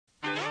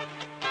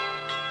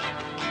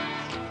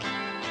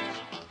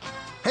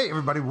Hey,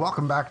 everybody,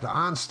 welcome back to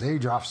On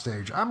Stage, Off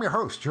Stage. I'm your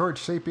host, George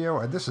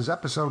Sapio, and this is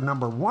episode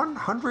number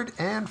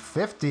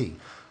 150,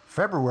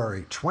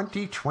 February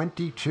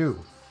 2022.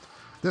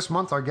 This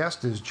month, our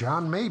guest is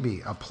John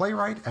Mabey, a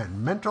playwright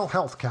and mental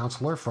health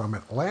counselor from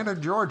Atlanta,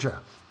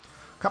 Georgia.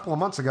 A couple of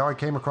months ago, I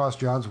came across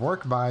John's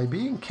work by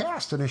being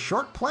cast in a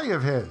short play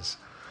of his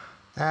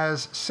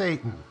as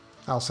Satan.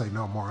 I'll say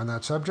no more on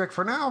that subject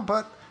for now,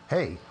 but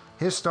hey,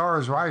 his star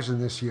is rising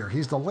this year.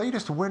 He's the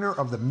latest winner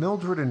of the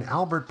Mildred and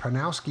Albert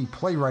Panowski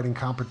playwriting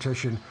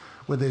competition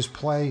with his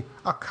play,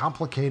 A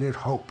Complicated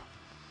Hope.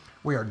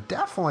 We are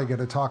definitely going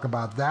to talk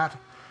about that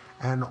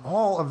and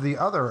all of the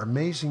other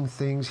amazing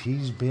things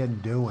he's been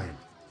doing.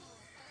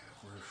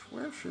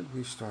 Where should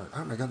we start?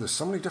 Oh my God, there's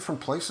so many different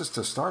places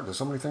to start. There's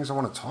so many things I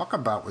want to talk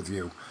about with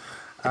you.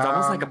 It's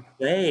almost like a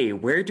play.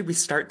 Where do we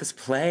start this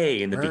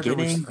play? In the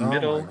beginning, the Oh my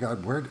middle?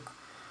 God,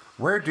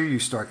 where do you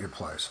start your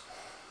plays?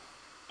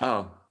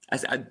 Oh,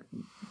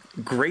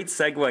 great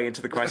segue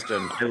into the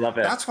question. I love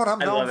it. That's what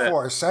I'm I known love it.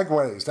 for,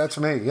 segues. That's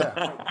me,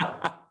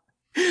 yeah.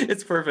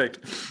 It's perfect.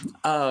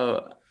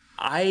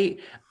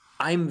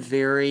 I'm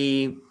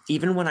very,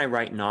 even when I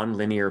write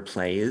nonlinear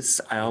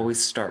plays, I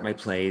always start my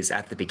plays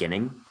at the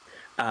beginning,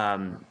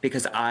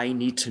 because I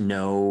need to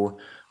know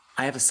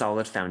I have a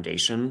solid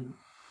foundation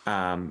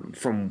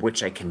from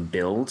which I can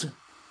build.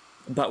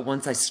 But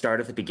once I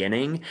start at the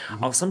beginning,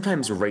 I'll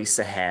sometimes race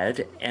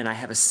ahead and I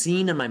have a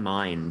scene in my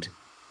mind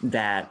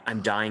that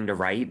I'm dying to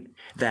write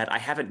that I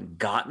haven't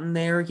gotten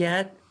there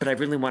yet, but I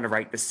really want to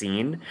write the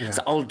scene. Yeah.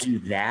 So I'll do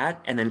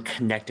that and then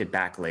connect it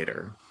back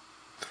later.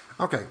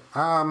 Okay,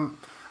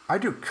 I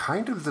do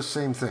kind of the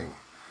same thing.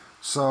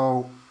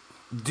 So,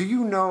 do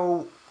you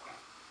know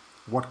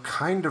what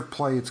kind of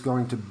play it's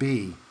going to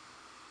be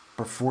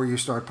before you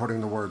start putting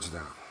the words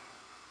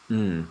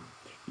down?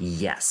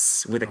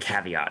 Yes, with a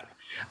caveat.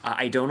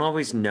 I don't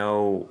always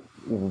know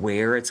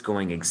where it's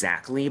going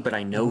exactly, but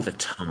I know the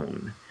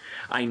tone.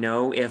 I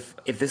know if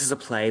this is a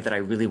play that I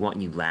really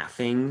want you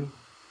laughing,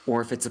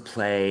 or if it's a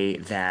play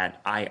that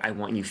I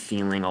want you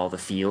feeling all the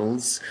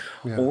feels,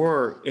 Yeah.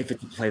 or if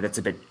it's a play that's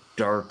a bit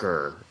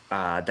darker.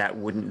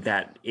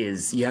 That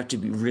is, you have to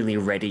be really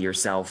ready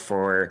yourself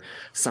for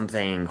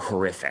something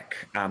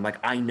horrific. Like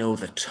I know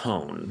the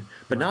tone,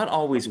 but not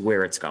always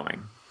where it's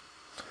going.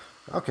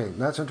 Okay,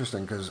 that's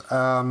interesting because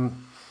a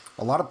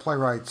lot of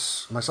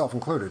playwrights, myself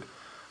included,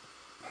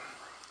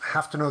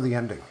 have to know the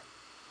ending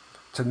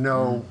to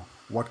know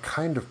what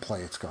kind of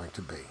play it's going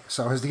to be.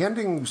 So, have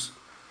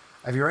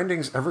your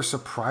endings ever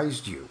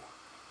surprised you?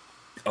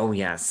 Oh,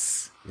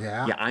 yes.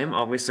 Yeah. Yeah, I'm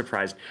always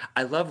surprised.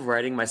 I love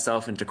writing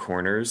myself into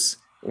corners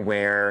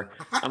where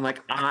I'm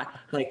like,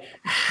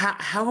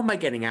 how am I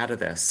getting out of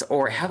this?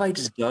 Or have I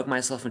just dug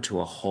myself into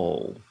a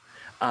hole?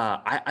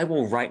 I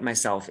will write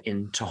myself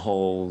into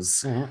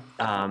holes.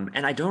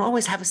 And I don't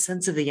always have a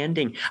sense of the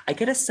ending. I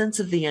get a sense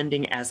of the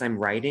ending as I'm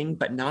writing,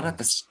 but not at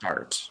the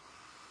start.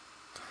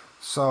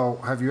 So,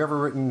 have you ever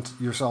written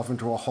yourself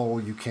into a hole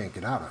you can't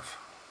get out of?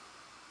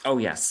 Oh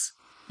yes,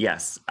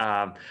 yes.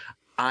 I've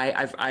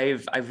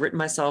written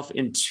myself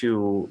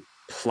into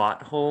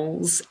plot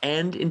holes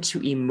and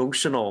into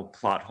emotional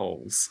plot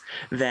holes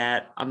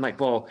that I'm like,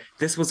 well,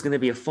 this was going to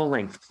be a full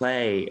length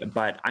play,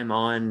 but I'm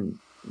on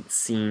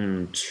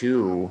scene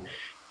two,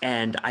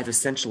 and I've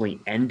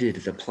essentially ended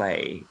the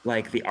play.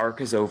 Like the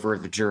arc is over,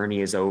 the journey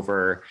is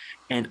over,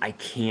 and I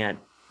can't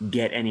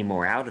get any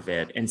more out of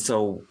it. And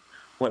so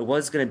what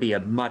was going to be a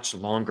much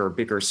longer,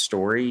 bigger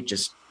story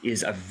just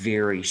is a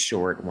very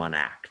short one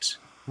act.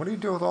 What do you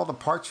do with all the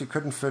parts you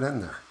couldn't fit in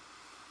there?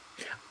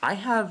 I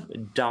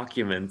have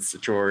documents,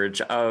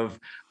 George, of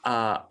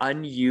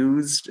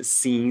unused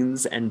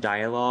scenes and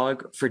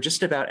dialogue for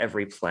just about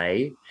every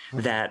play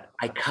that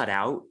I cut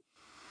out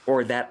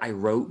or that I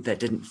wrote that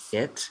didn't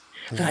fit,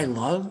 that I Yeah.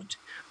 loved,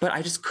 but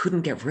I just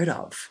couldn't get rid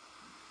of.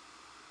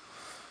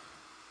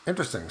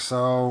 Interesting.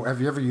 So,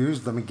 have you ever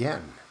used them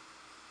again?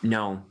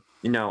 No,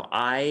 no,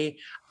 I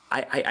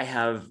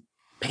have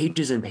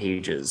pages and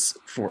pages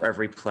for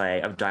every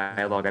play of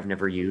dialogue I've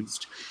never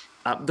used.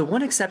 The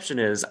one exception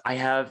is I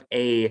have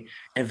a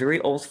very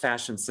old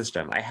fashioned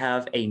system. I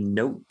have a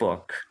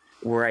notebook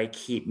where I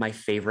keep my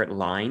favorite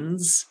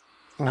lines.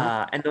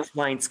 And those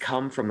lines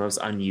come from those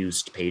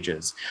unused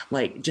pages,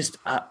 like just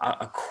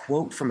a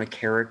quote from a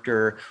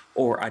character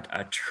or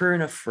a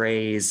turn of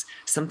phrase,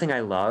 something I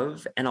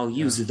love, and I'll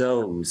Yeah. use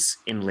those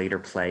in later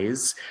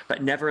plays,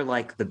 but never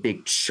like the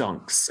big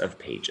chunks of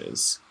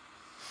pages.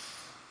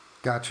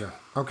 Gotcha.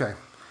 Okay.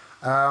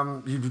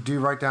 Do you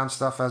write down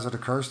stuff as it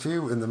occurs to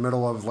you in the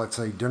middle of, let's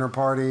say, dinner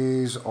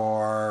parties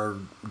or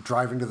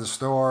driving to the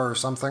store or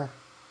something?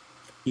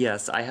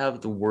 Yes, I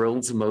have the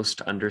world's most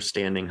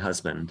understanding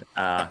husband.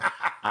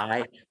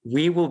 I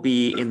We will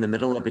be in the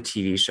middle of a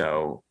TV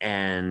show,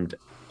 and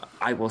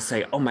I will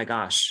say, "Oh my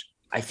gosh,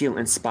 I feel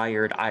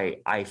inspired.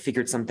 I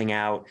figured something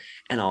out,"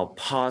 and I'll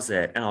pause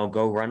it and I'll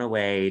go run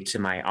away to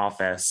my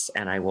office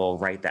and I will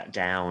write that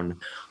down.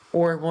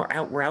 Or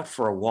we're out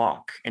for a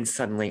walk, and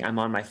suddenly I'm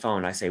on my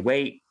phone. I say,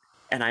 "Wait."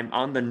 and I'm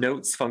on the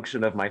notes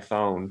function of my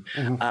phone,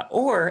 Mm-hmm.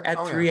 or at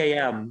Oh yeah. 3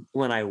 a.m.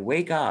 when I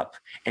wake up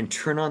and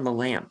turn on the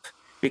lamp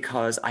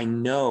because I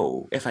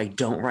know if I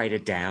don't write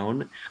it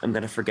down, I'm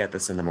going to forget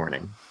this in the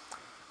morning.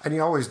 And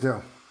you always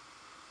do.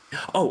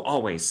 Oh,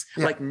 always.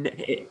 Yeah. Like,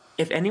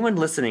 if anyone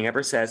listening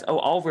ever says, "Oh,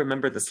 I'll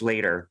remember this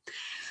later,"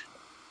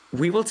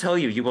 we will tell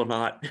you you will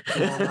not.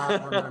 You will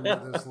not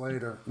remember this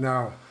later.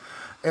 No,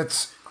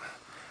 it's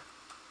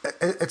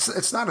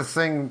it's not a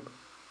thing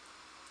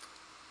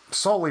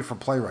solely for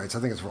playwrights. I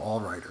think it's for all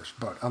writers.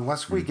 But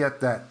unless we get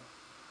that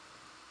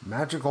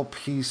magical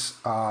piece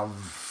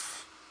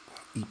of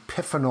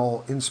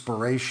epiphanal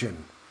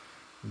inspiration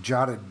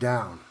jotted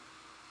down,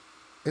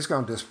 it's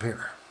going to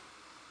disappear.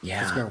 It's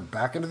Yeah. going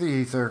back into the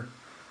ether,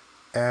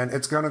 and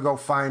it's going to go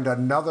find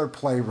another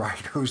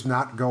playwright who's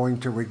not going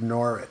to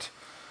ignore it.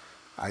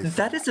 I think.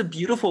 That is a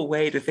beautiful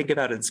way to think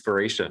about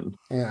inspiration.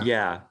 Yeah.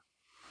 Yeah.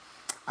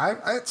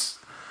 It's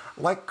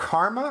like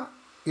karma,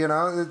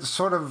 it's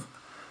sort of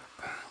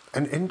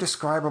an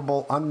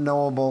indescribable,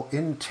 unknowable,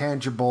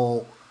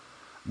 intangible,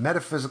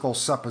 metaphysical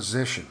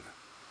supposition.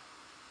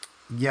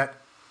 Yet,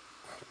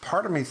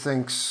 part of me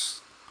thinks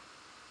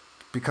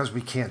because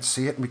we can't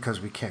see it and because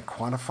we can't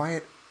quantify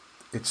it,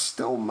 it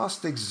still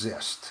must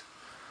exist.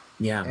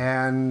 Yeah.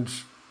 And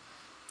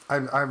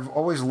I've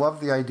always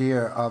loved the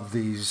idea of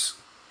these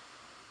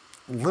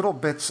little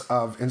bits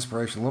of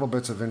inspiration, little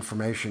bits of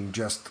information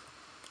just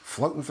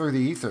floating through the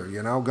ether,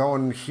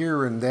 going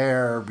here and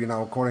there,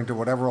 according to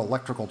whatever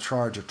electrical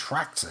charge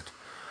attracts it,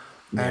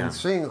 and Yeah.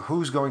 seeing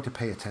who's going to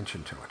pay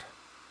attention to it.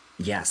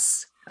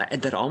 Yes.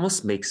 And that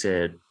almost makes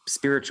it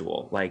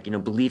spiritual, like,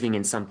 believing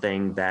in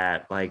something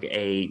that, like,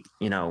 a,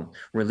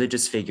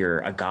 religious figure,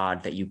 a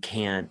god that you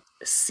can't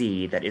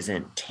see, that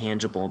isn't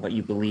tangible, but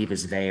you believe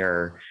is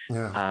there.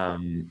 Yeah.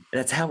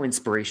 That's how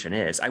inspiration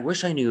is. I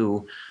wish I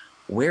knew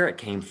where it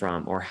came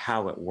from or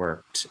how it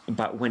worked,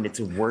 but when it's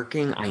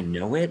working, I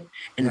know it.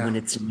 And Yeah. when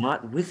it's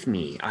not with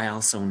me, I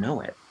also know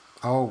it.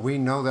 Oh, we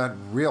know that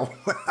real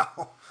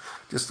well.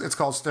 It's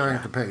called staring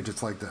at Yeah. the page.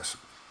 It's like this.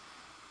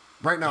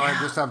 Right now, I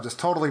Yeah. just have this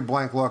totally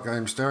blank look. I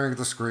am staring at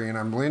the screen.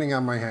 I'm leaning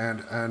on my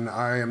hand, and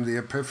I am the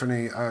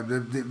epiphany,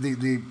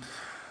 the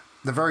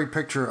very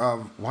picture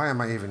of why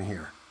am I even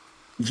here?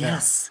 Yeah.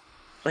 Yes.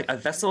 Like a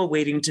vessel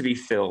waiting to be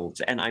filled,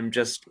 and I'm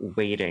just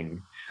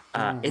waiting.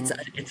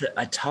 It's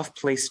a tough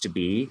place to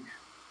be.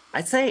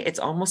 I'd say it's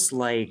almost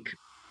like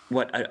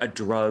what a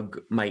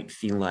drug might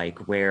feel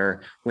like,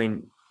 where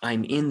when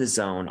I'm in the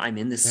zone, I'm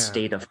in this Yeah.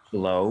 state of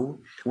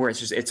flow where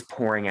it's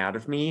pouring out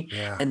of me.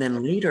 Yeah. And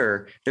then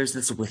later there's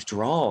this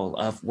withdrawal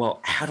of, well,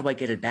 how do I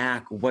get it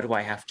back? What do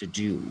I have to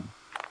do?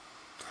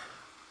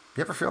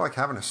 You ever feel like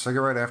having a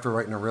cigarette after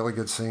writing a really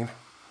good scene?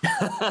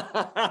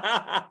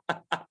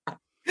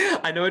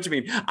 I know what you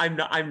mean.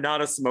 I'm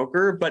not a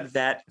smoker, but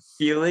that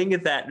feeling,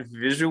 that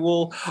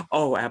visual,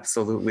 oh,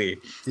 absolutely.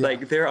 Yeah.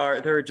 Like there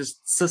are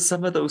just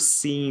some of those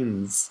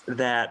scenes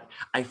that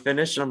I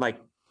finished and I'm like,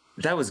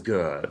 that was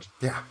good.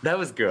 Yeah. That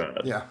was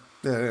good. Yeah.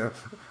 Yeah. Yeah.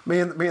 Me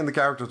and the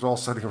characters all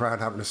sitting around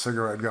having a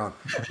cigarette going,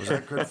 was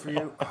that good for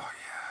you? Oh,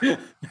 yeah.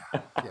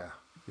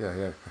 Yeah.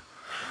 Yeah.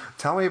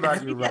 Tell me And I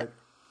about you, think right? that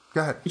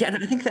Go ahead. yeah,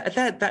 and I think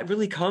that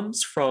really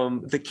comes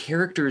from the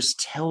characters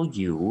tell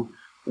you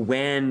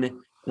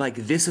when, like,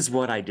 this is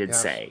what I did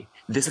Yes. say.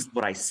 This is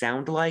what I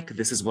sound like.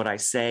 This is what I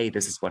say.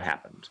 This is what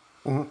happened.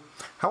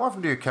 How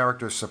often do your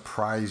characters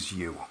surprise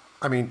you?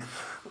 I mean,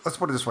 let's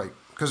put it this way,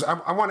 because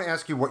I want to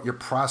ask you what your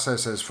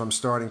process is from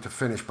starting to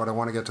finish, but I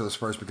want to get to this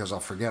first because I'll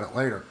forget it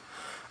later.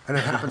 And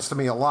it happens to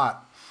me a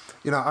lot.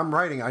 I'm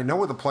writing, I know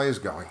where the play is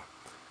going,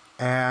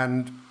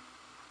 and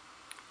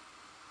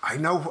I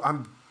know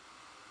I'm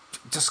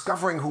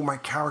discovering who my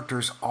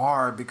characters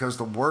are because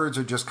the words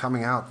are just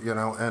coming out,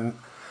 and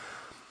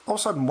all of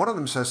a sudden one of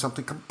them says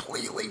something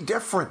completely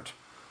different,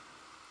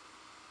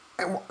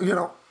 and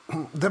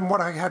than what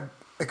I had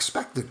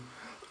expected.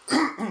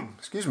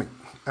 Excuse me.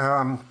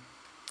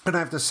 And I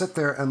have to sit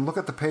there and look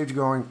at the page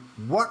going,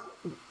 what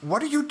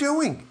are you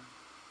doing?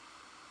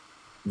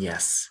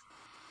 Yes.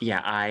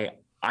 Yeah,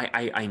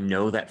 I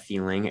know that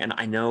feeling. And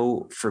I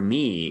know for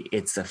me,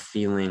 it's a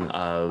feeling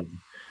of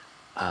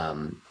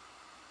um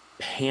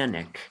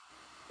panic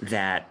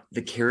that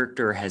the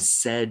character has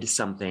said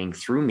something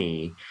through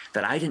me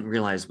that I didn't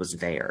realize was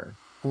there.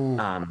 Mm,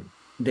 Um,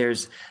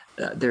 there's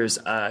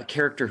a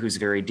character who's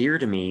very dear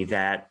to me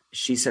that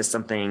she says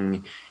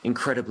something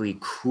incredibly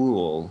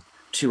cruel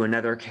to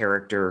another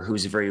character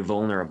who's very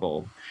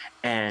vulnerable,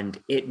 and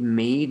it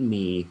made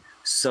me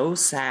so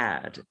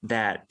sad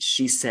that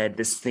she said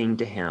this thing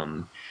to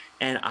him,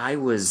 and I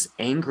was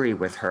angry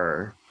with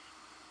her,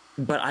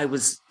 but I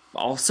was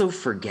also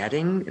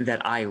forgetting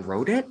that I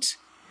wrote it.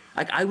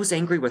 Like, I was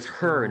angry with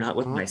her, not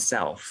with mm-hmm.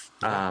 myself.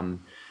 Yeah.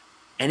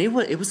 And it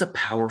was a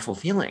powerful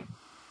feeling.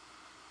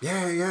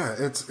 Yeah, yeah.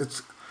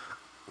 It's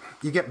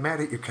you get mad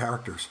at your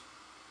characters.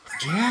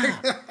 Yeah.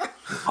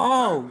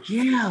 Oh,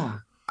 yeah.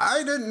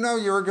 I didn't know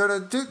you were gonna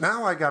do.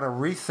 Now I got to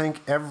rethink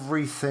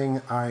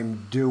everything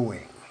I'm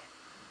doing.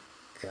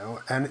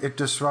 And it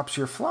disrupts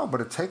your flow. But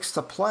it takes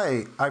the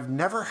play. I've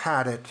never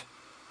had it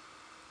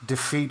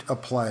defeat a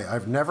play.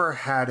 I've never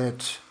had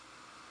it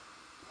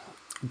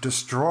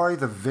destroy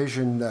the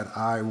vision that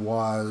I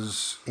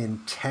was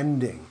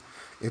intending.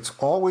 It's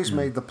always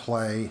made the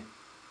play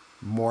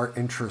more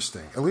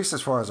interesting, at least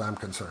as far as I'm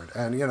concerned.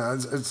 And,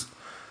 it's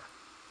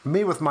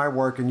me with my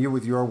work and you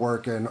with your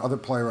work and other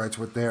playwrights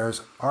with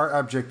theirs. Our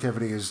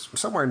objectivity is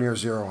somewhere near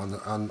zero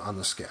on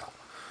the scale,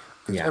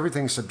 because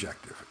everything's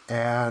subjective.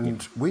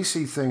 And we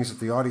see things that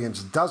the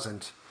audience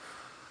doesn't.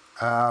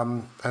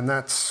 And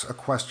that's a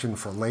question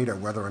for later,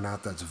 whether or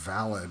not that's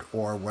valid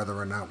or whether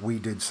or not we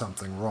did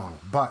something wrong.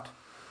 But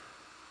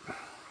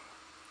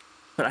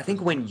I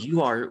think when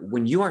you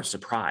are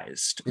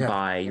surprised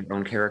by your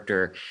own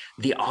character,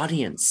 the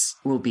audience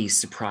will be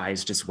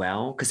surprised as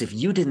well. Because if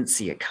you didn't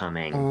see it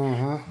coming,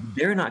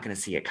 they're not going to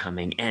see it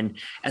coming. And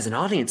as an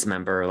audience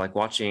member, like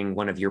watching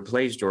one of your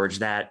plays, George,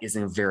 that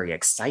isn't very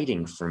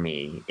exciting for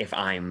me if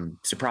I'm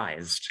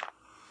surprised.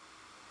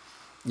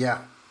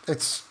 Yeah,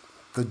 it's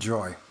the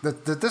joy.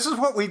 This is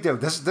what we do.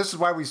 This is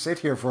why we sit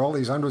here for all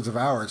these hundreds of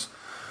hours,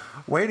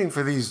 waiting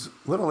for these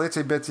little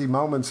itsy bitsy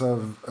moments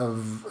of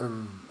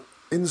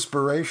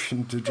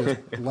inspiration to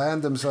just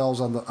land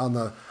themselves on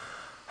the.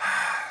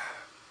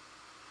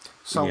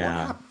 So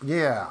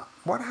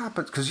what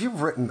happens? Because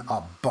you've written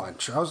a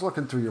bunch. I was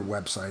looking through your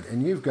website,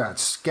 and you've got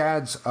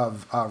scads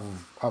of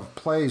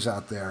plays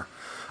out there.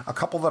 A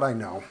couple that I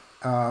know,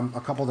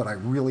 a couple that I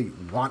really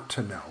want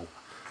to know,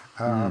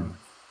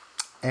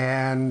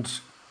 and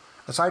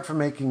aside from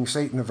making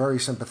Satan a very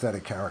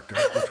sympathetic character,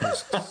 which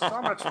was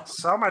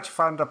so much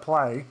fun to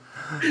play.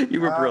 You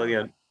were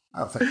brilliant.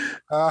 Oh, thank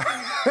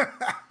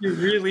you.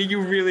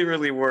 You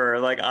really were.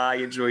 Like, I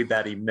enjoyed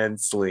that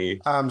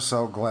immensely. I'm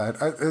so glad.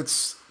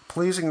 It's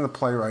pleasing the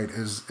playwright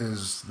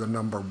is the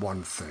number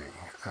one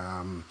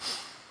thing.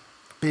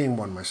 Being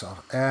one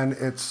myself, and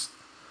it's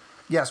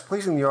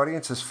pleasing the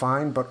audience is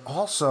fine, but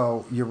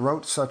also you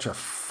wrote such a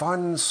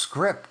fun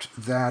script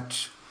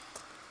that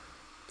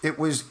it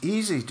was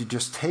easy to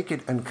just take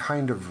it and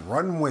kind of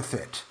run with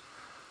it,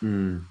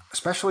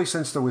 especially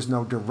since there was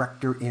no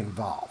director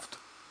involved.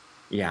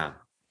 Yeah.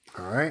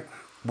 All right.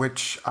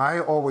 Which I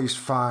always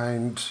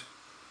find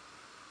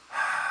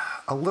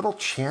a little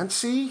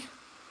chancy.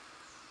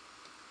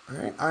 All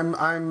right.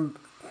 I'm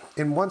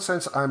in one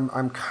sense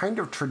I'm kind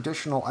of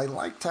traditional. I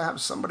like to have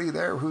somebody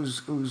there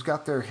who's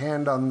got their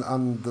hand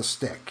on the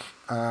stick.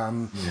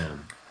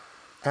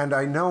 And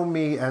I know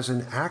me as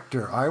an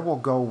actor, I will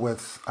go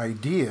with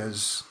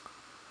ideas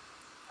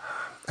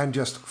and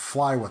just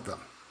fly with them.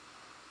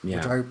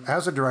 Yeah. Which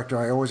as a director,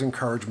 I always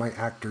encourage my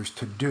actors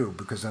to do,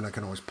 because then I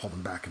can always pull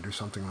them back and do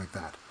something like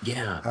that.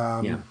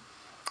 Yeah.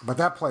 But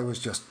that play was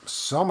just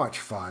so much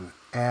fun,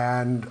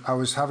 and I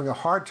was having a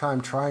hard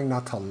time trying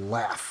not to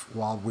laugh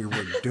while we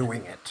were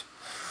doing it.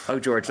 Oh,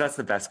 George, that's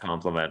the best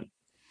compliment.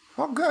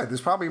 Well, good.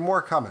 There's probably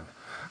more coming.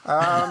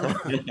 All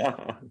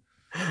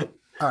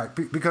right,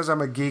 because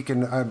I'm a geek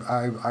and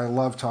I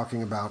love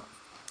talking about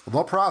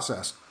the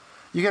process.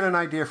 You get an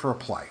idea for a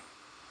play.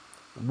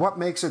 What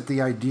makes it the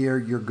idea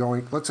you're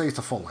going, let's say it's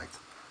a full length.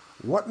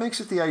 What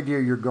makes it the idea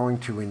you're going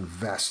to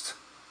invest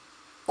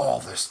all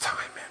this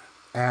time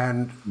in?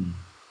 And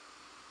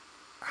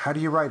how do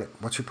you write it?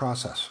 What's your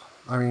process?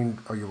 I mean,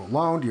 are you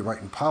alone? Do you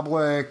write in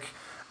public?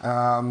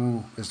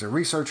 Is there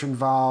research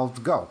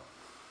involved? Go.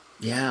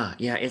 Yeah.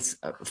 It's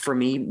for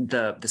me,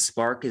 the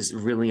spark is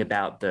really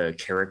about the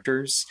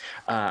characters.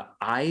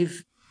 I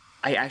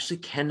actually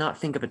cannot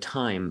think of a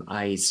time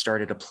I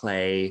started a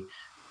play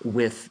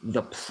with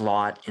the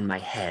plot in my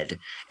head.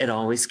 It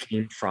always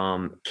came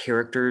from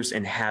characters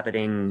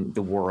inhabiting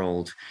the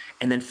world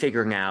and then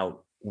figuring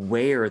out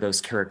where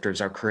those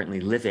characters are currently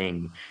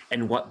living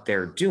and what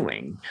they're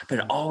doing. But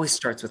it always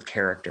starts with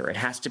character. It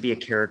has to be a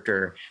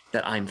character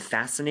that I'm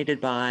fascinated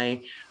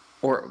by,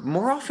 or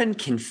more often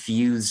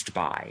confused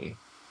by,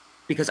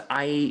 because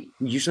I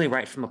usually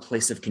write from a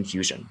place of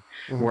confusion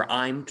where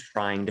I'm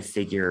trying to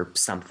figure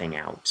something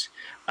out.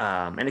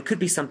 And it could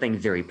be something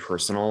very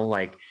personal,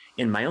 like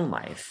in my own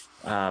life,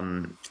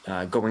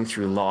 going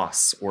through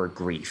loss or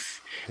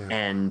grief,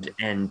 and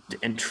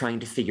trying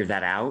to figure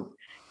that out,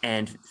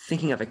 and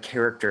thinking of a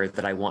character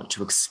that I want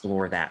to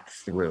explore that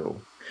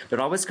through. But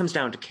it always comes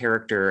down to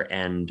character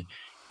and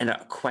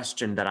a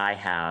question that I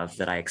have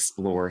that I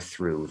explore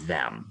through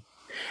them.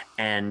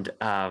 And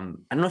I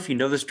don't know if you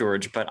know this,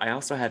 George, but I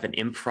also have an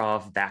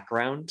improv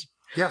background.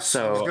 Yes,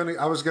 so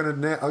I was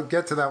gonna I'll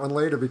get to that one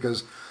later,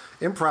 because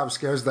improv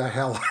scares the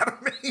hell out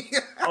of me.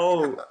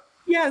 Oh,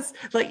 yes.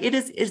 Like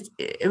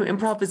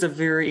improv is a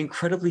very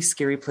incredibly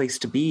scary place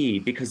to be,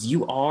 because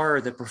you are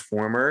the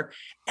performer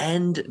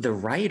and the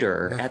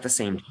writer at the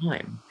same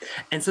time.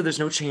 And so there's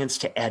no chance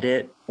to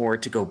edit or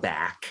to go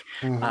back.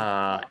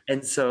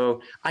 And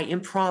so I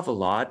improv a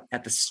lot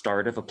at the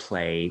start of a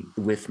play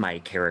with my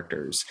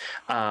characters.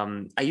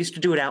 I used to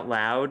do it out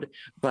loud,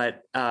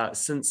 but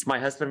since my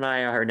husband and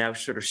I are now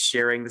sort of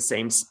sharing the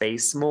same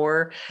space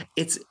more,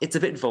 it's a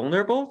bit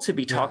vulnerable to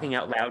be talking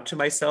out loud to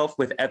myself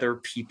with other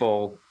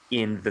people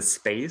in the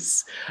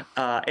space.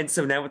 And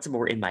so now it's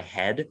more in my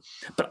head,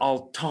 but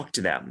I'll talk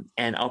to them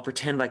and I'll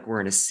pretend like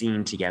we're in a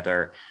scene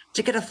together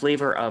to get a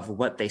flavor of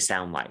what they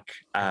sound like.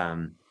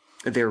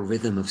 Their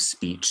rhythm of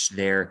speech,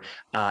 their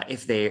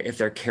if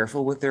they're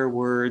careful with their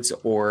words,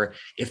 or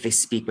if they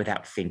speak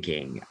without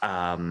thinking.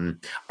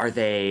 Are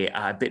they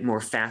a bit more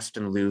fast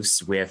and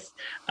loose with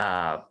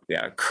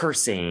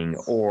cursing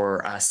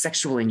or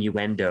sexual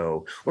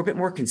innuendo, or a bit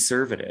more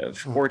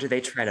conservative, or do they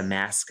try to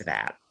mask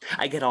that?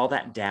 I get all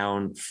that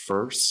down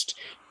first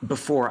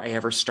before I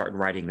ever start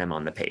writing them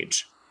on the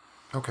page.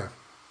 Okay.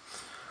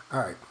 All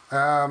right.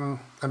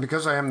 And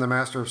because I am the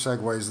master of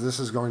segues, this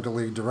is going to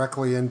lead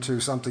directly into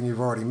something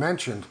you've already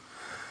mentioned.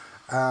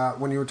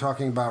 When you were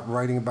talking about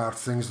writing about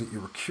things that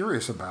you were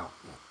curious about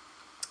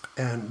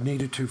and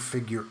needed to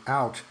figure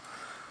out,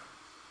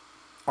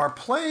 are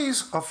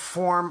plays a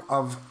form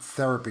of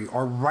therapy?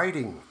 Are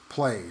writing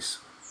plays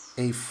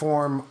a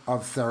form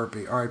of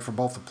therapy? All right, for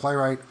both the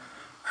playwright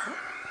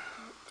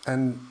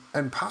and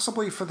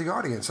possibly for the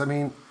audience. I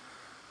mean,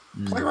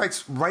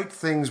 playwrights write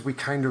things we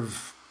kind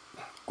of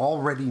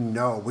already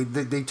know.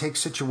 They take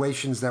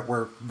situations that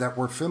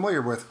we're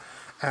familiar with,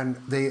 and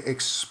they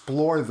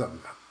explore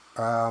them.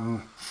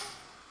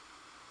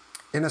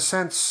 In a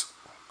sense,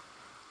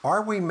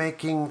 are we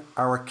making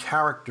our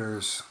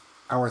characters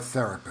our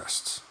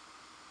therapists?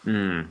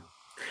 Mm.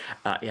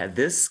 Yeah,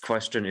 this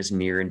question is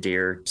near and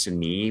dear to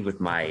me with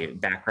Okay. my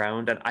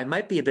background, and I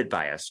might be a bit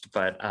biased,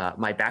 but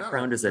my No,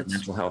 background is in that's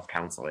mental health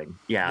counseling.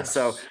 Yeah,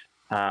 so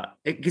yes.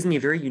 it gives me a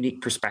very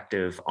unique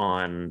perspective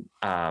on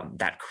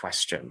that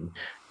question.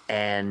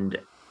 And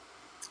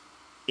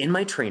in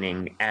my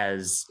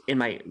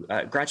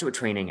graduate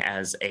training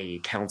as a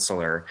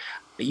counselor,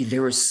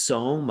 there was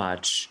so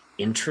much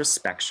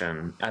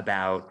introspection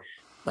about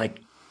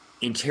like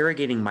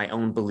interrogating my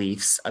own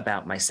beliefs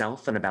about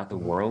myself and about the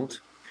Mhm. world,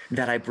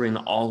 that I bring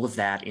all of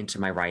that into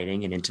my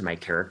writing and into my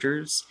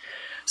characters.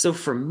 So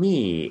for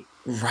me,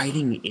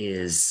 writing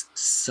is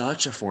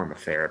such a form of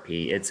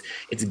therapy. It's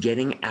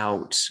getting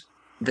out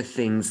the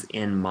things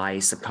in my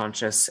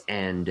subconscious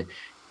and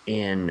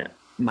in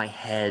my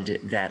head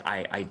that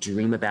I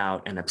dream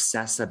about and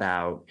obsess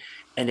about.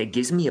 And it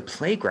gives me a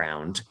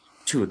playground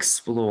to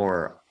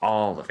explore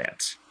all of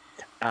it.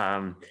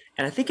 And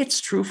I think it's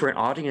true for an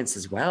audience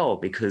as well,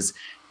 because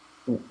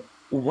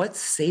what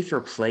safer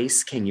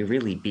place can you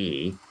really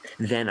be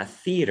than a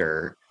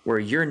theater where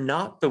you're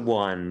not the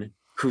one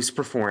who's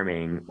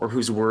performing or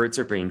whose words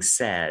are being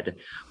said,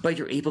 but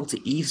you're able to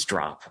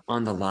eavesdrop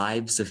on the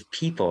lives of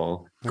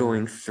people Mhm.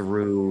 going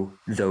through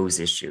those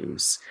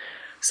issues.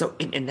 So,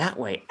 in that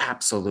way,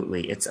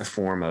 absolutely, it's a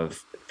form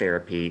of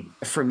therapy.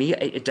 For me,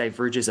 it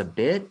diverges a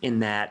bit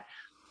in that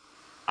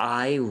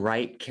I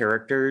write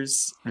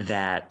characters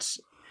that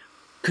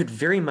could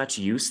very much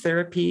use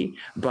therapy,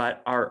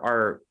 but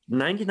are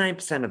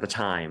 99% of the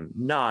time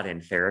not in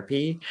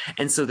therapy.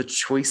 And so the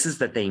choices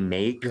that they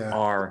make Yeah.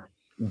 are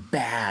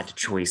bad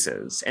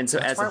choices. And so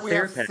That's as a why we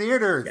have therapist,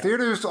 theater. yeah.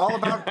 Theater is all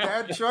about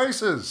bad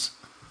choices.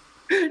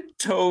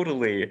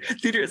 Totally.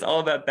 Theater is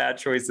all about bad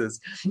choices.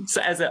 So,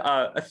 as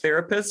a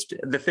therapist,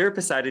 the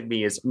therapist side of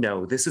me is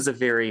no, this is a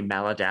very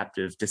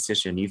maladaptive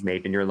decision you've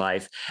made in your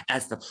life.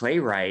 As the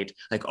playwright,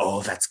 like,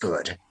 oh, that's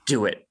good.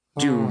 Do it.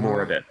 Do more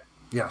Hmm. of it.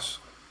 Yes.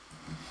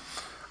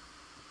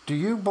 Do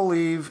you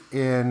believe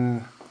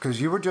in,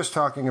 because you were just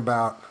talking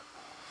about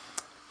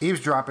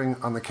eavesdropping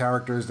on the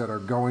characters that are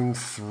going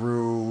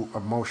through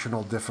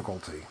emotional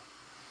difficulty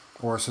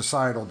or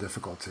societal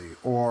difficulty,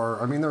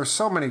 or, I mean, there are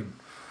so many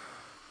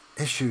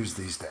issues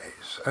these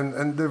days,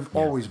 and they've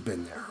Yeah. always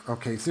been there.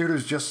 Okay,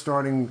 theater's just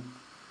starting,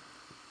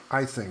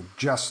 I think,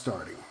 just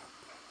starting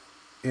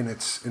in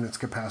its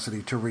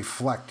capacity to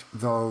reflect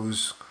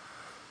those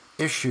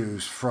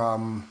issues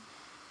from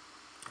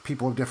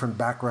people of different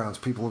backgrounds,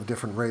 people of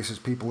different races,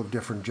 people of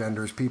different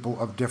genders, people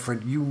of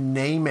different, you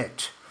name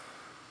it,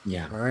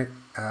 Yeah. right?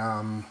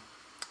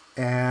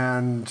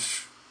 And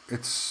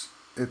it's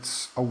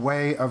a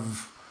way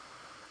of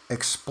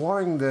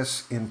exploring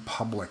this in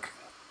public.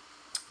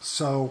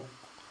 So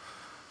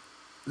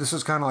this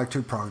is kind of like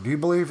two pronged. Do you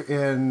believe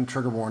in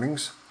trigger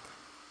warnings?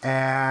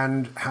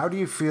 And how do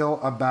you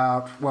feel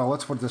about, well,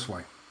 let's put it this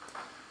way.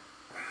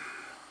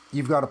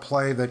 You've got a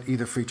play that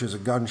either features a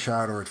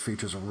gunshot or it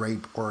features a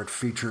rape or it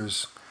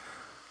features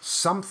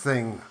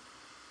something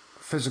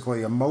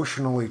physically,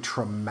 emotionally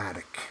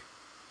traumatic.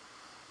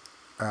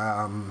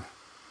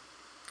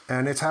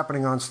 And it's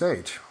happening on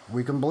stage.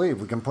 We can believe,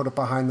 we can put it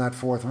behind that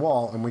fourth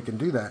wall and we can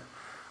do that.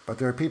 But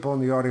there are people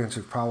in the audience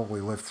who've probably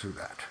lived through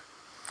that.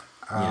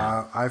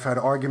 Yeah. I've had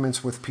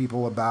arguments with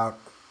people about,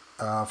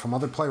 from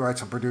other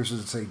playwrights and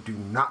producers that say, do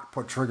not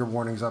put trigger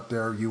warnings up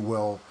there. You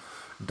will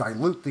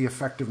dilute the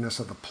effectiveness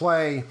of the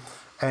play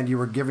and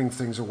you are giving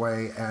things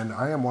away. And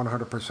I am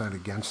 100%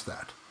 against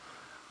that.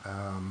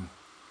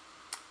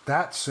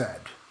 That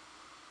said,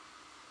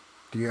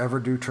 do you ever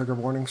do trigger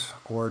warnings,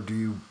 or do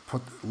you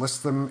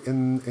list them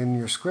in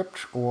your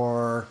script,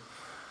 or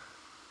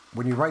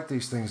when you write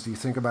these things, do you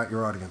think about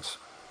your audience?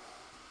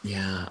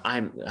 Yeah.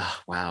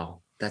 Wow.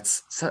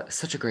 That's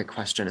such a great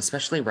question,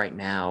 especially right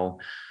now,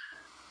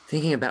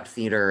 thinking about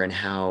theater and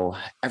how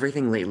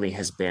everything lately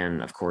has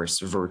been, of course,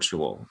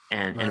 virtual,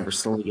 and Right. we're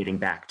slowly getting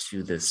back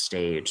to the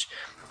stage.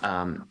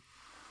 Um,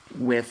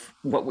 with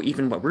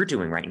even what we're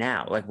doing right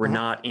now, like we're Mhm.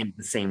 not in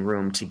the same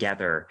room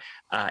together.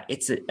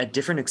 It's a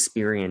different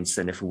experience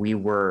than if we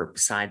were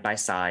side by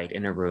side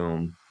in a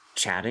room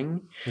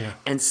chatting. Yeah.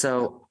 And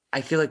so I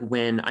feel like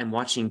when I'm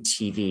watching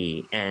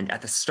TV and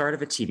at the start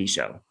of a TV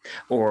show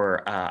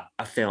or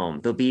a film,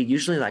 there'll be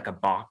usually like a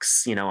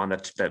box, on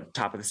the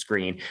top of the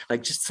screen,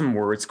 like just some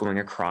words going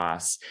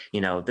across.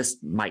 This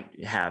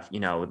might have,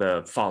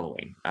 the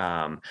following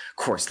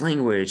coarse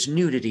language,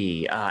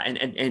 nudity,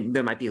 and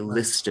there might be a Right.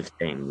 list of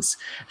things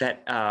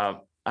that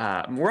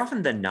more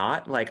often than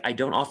not, like I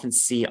don't often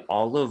see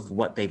all of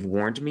what they've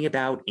warned me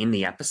about in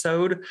the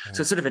episode. So Yeah.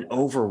 it's sort of an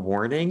over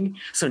warning.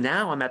 So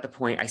now I'm at the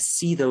point I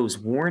see those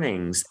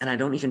warnings and I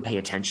don't even pay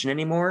attention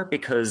anymore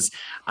because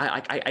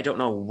I don't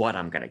know what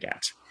I'm going to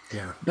get.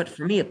 Yeah. But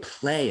for me, a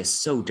play is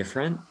so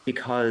different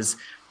because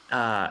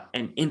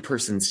an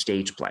in-person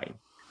stage play,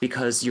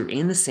 because you're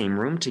in the same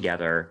room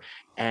together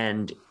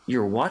and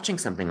you're watching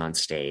something on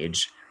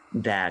stage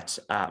that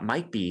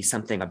might be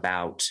something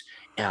about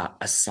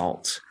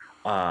assault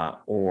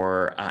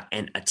or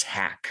an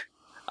attack,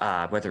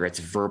 whether it's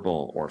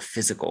verbal or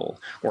physical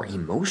or Yeah.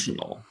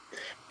 emotional.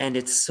 And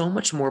it's so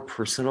much more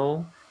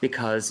personal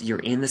because you're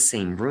in the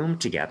same room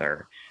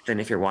together than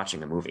if you're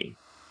watching a movie.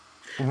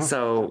 Hmm.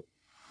 So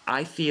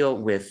I feel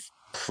with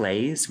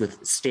plays, with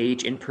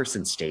in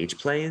person stage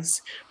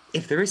plays,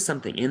 if there is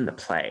something in the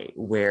play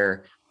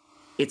where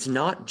it's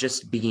not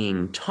just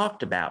being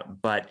talked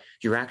about, but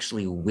you're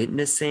actually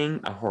witnessing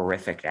a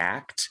horrific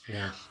act,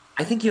 Yeah.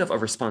 I think you have a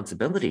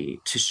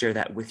responsibility to share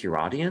that with your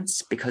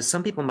audience because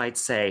some people might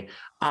say,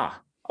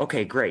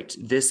 okay, great.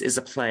 This is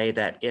a play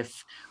that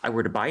if I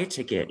were to buy a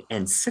ticket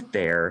and sit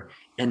there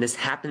and this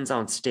happens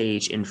on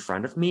stage in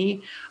front of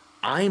me,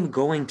 I'm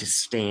going to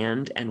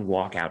stand and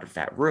walk out of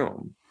that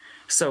room.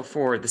 So,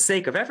 for the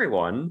sake of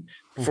everyone,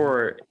 Hmm.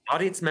 for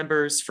audience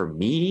members, for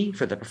me,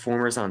 for the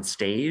performers on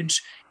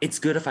stage, it's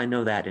good if I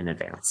know that in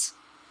advance.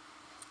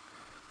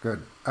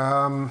 Good.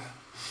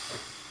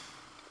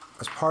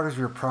 As part of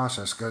your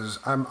process, because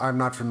I'm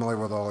not familiar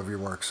with all of your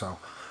work, so,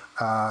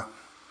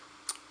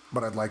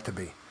 but I'd like to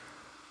be.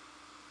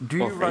 Do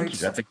Well, you thank you. write?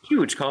 That's a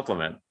huge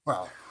compliment.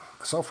 Well,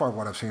 so far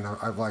what I've seen,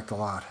 I've liked a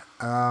lot.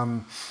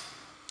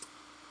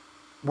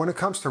 When it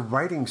comes to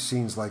writing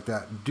scenes like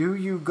that, do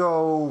you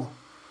go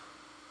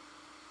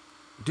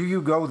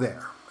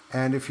there?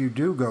 And if you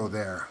do go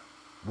there,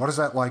 what is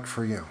that like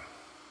for you?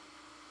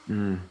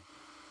 Mm.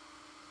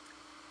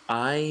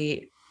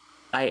 I,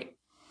 I,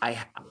 I,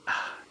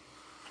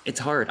 it's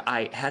hard.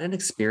 I had an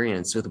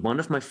experience with one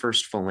of my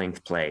first full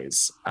length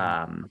plays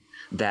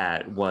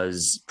that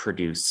was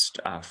produced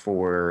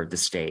for the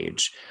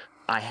stage.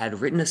 I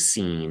had written a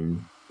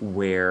scene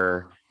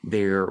where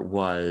there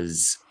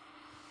was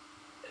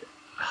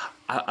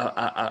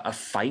a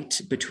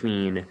fight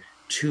between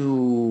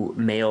two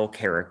male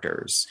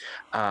characters.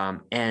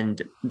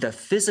 And the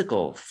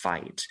physical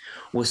fight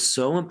was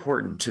so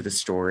important to the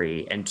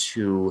story and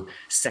to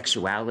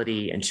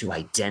sexuality and to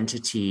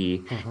identity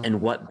Hmm.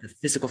 and what the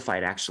physical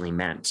fight actually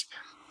meant.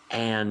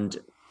 And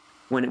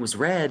when it was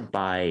read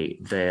by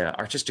the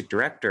artistic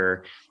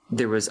director,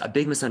 there was a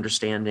big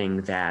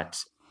misunderstanding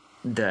that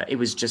it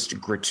was just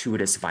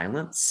gratuitous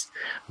violence,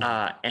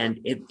 and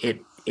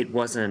it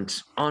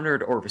wasn't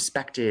honored or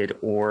respected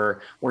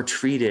or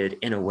treated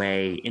in a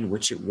way in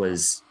which it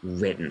was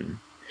written.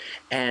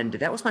 And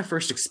that was my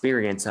first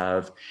experience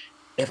of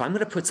if I'm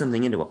going to put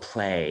something into a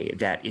play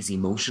that is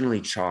emotionally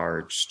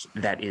charged,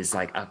 that is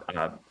like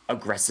a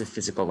aggressive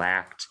physical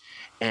act,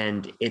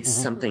 and it's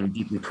Hmm. something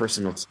deeply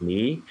personal to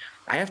me,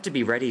 I have to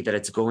be ready that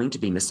it's going to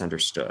be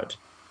misunderstood.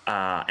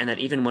 And that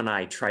even when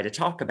I try to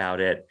talk about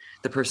it,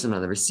 the person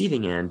on the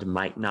receiving end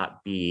might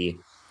not be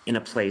in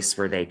a place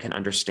where they can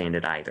understand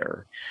it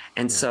either.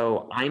 And Yeah.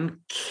 so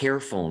I'm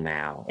careful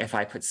now if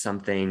I put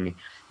something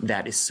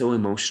that is so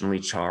emotionally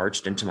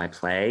charged into my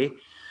play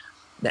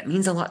that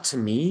means a lot to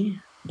me,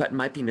 but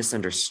might be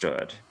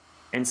misunderstood.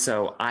 And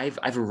so I've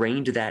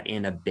reined that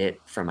in a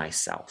bit for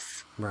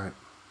myself. Right.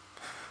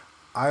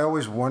 I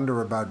always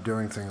wonder about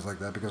doing things like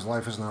that because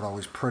life is not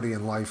always pretty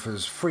and life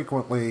is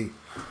frequently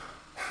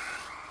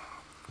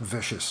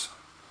vicious.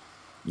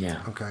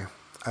 Yeah. Okay.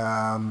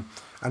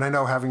 And I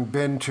know, having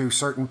been to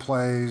certain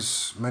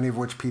plays, many of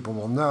which people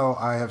will know,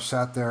 I have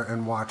sat there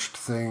and watched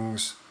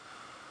things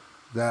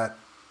that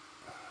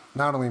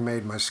not only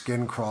made my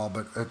skin crawl,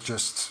 but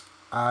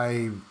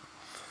I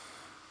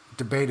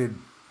debated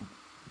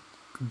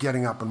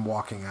getting up and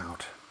walking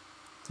out.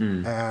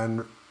 Mm.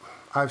 And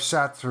I've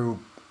sat through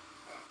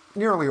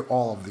nearly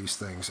all of these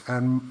things,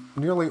 and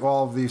nearly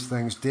all of these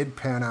things did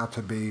come out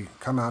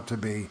to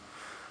be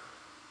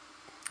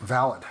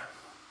valid.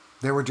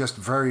 They were just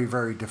very,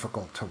 very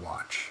difficult to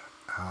watch.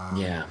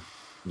 Yeah.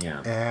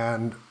 Yeah.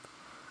 And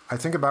I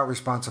think about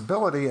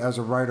responsibility as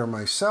a writer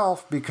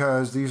myself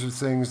because these are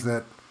things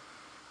that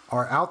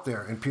are out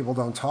there and people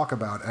don't talk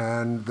about,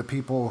 and the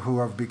people who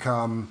have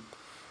become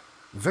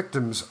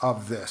victims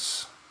of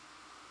this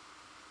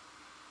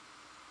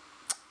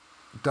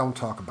don't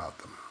talk about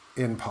them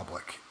in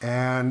public.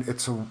 And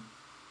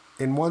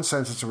in one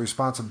sense, it's a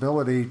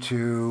responsibility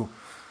to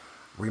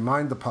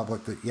remind the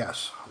public that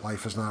yes,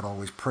 life is not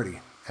always pretty,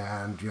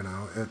 and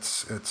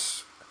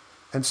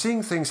and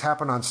seeing things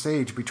happen on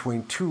stage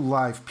between two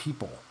live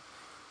people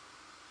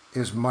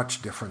is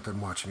much different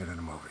than watching it in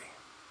a movie.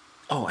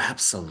 Oh,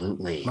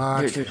 absolutely.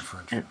 Much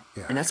different.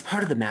 Yeah. And that's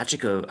part of the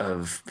magic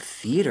of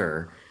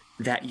theater,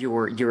 that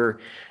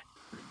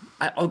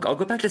I'll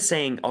go back to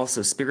saying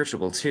also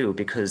spiritual too,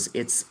 because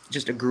it's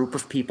just a group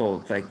of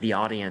people, like the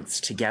audience,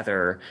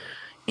 together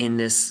in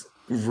this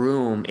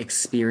room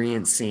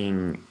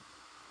experiencing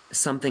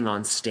something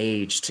on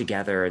stage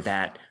together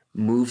that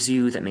moves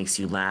you, that makes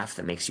you laugh,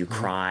 that makes you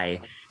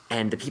cry.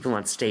 And the people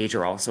on stage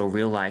are also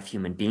real life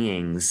human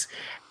beings.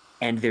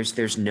 And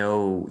there's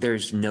no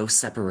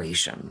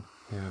separation.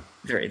 Yeah.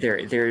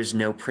 There's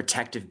no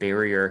protective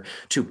barrier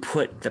to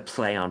put the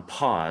play on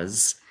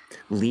pause,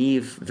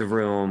 leave the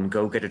room,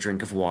 go get a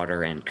drink of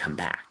water, and come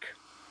back.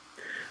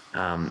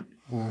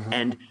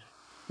 And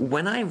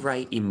when I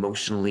write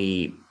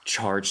emotionally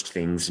charged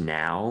things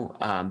now,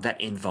 that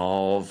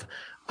involve,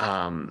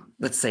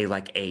 let's say,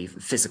 like a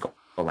physical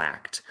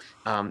act,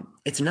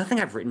 it's nothing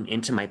I've written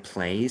into my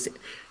plays,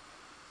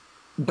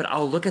 but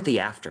I'll look at the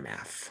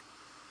aftermath.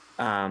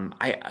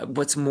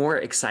 What's more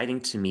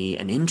exciting to me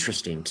and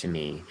interesting to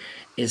me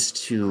is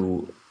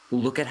to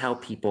look at how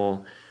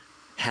people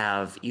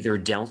have either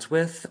dealt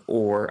with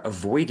or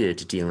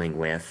avoided dealing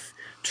with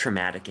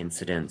traumatic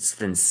incidents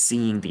than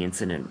seeing the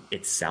incident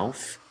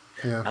itself.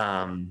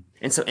 Yeah.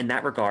 And so in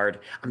that regard,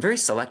 I'm very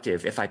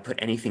selective if I put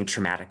anything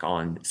traumatic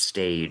on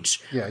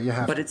stage. Yeah, you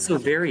have But to it's be. so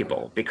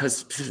variable,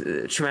 because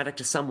traumatic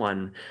to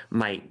someone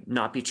might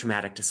not be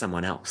traumatic to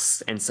someone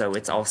else. And so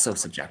it's also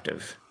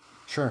subjective.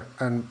 Sure.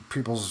 And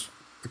people's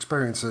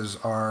experiences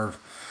are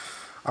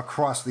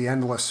across the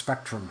endless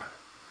spectrum.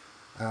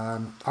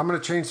 I'm going to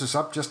change this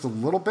up just a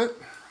little bit.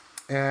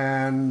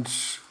 And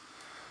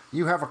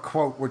you have a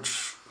quote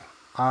which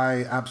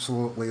I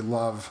absolutely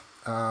love.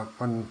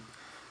 When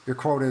your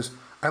quote is,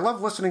 "I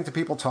love listening to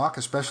people talk,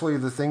 especially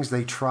the things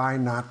they try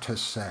not to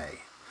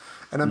say."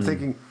 And I'm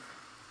thinking,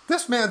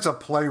 this man's a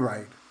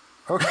playwright.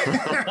 Okay.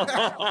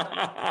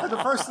 And the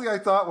first thing I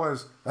thought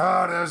was,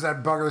 oh, there's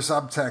that bugger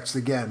subtext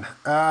again.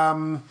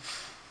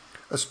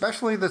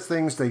 Especially the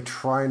things they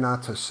try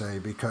not to say,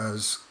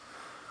 because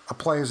a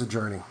play is a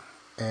journey.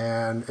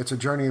 And it's a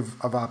journey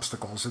of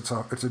obstacles. It's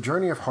a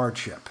journey of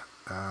hardship.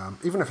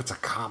 Even if it's a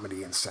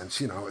comedy in a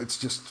sense, it's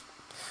just,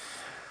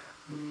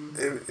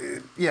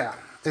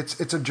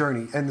 it's a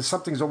journey. And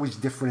something's always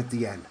different at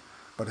the end.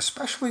 But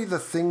especially the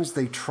things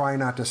they try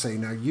not to say.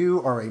 Now,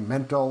 you are a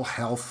mental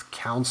health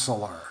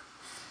counselor.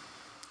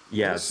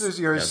 Yes. This is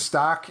your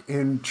stock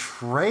in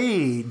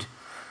trade,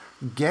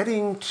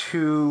 getting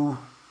to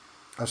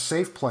a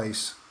safe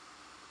place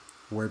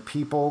where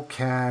people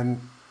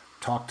can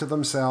talk to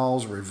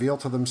themselves, reveal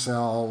to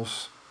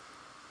themselves,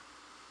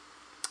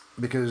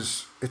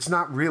 because it's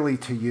not really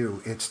to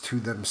you, it's to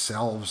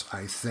themselves,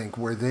 I think,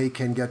 where they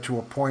can get to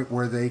a point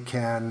where they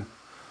can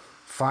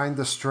find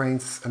the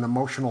strength and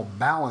emotional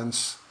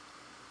balance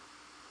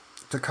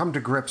to come to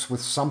grips with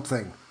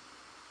something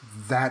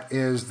that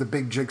is the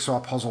big jigsaw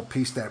puzzle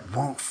piece that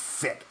won't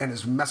fit and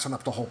is messing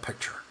up the whole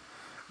picture.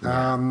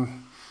 Yeah.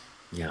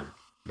 Yeah.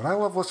 But I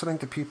love listening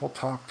to people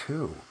talk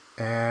too.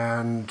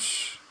 And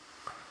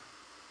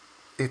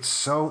it's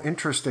so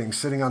interesting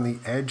sitting on the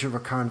edge of a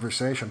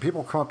conversation.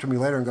 People come up to me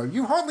later and go,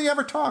 "You hardly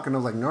ever talk." And I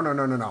was like,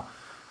 no.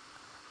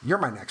 You're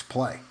my next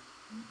play.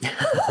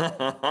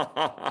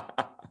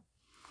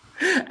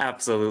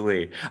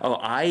 Absolutely. Oh,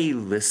 I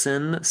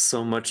listen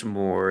so much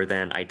more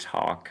than I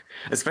talk,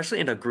 especially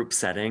in a group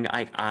setting.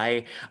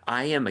 I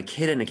am a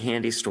kid in a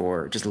candy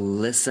store just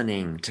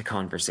listening to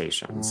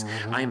conversations.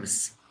 I'm a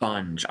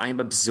sponge. I'm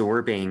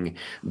absorbing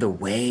the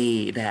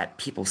way that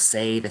people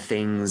say the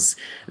things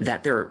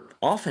that they're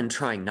often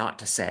trying not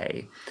to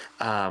say.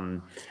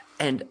 And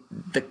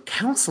the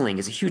counseling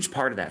is a huge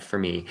part of that for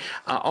me.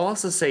 I'll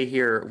also say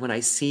here, when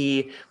I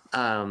see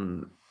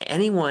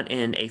anyone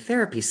in a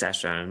therapy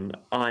session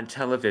on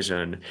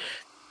television,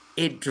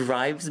 it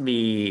drives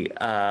me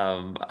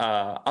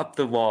up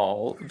the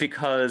wall,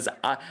 because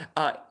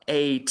a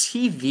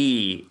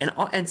TV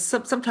and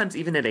sometimes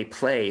even in a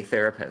play,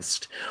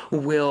 therapist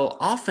will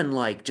often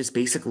like just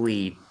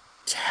basically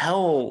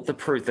tell the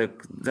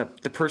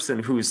person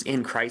who's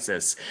in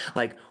crisis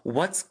like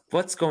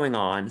what's going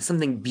on,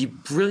 something be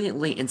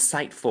brilliantly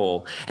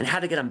insightful, and how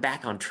to get them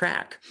back on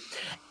track.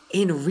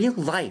 In real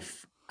life,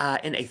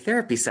 in a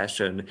therapy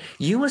session,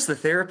 you as the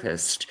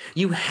therapist,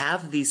 you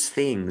have these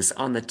things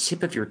on the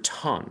tip of your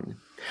tongue,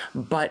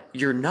 but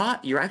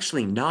you're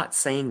actually not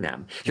saying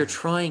them. You're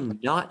trying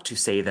not to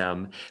say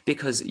them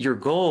because your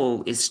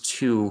goal is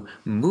to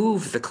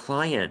move the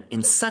client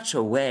in such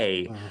a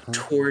way Mm-hmm.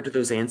 toward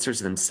those answers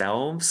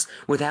themselves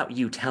without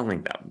you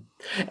telling them.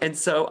 And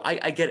so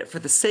I get it. For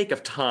the sake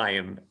of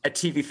time, a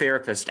TV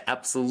therapist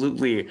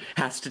absolutely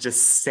has to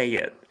just say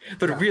it.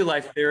 But Yeah. real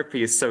life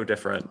therapy is so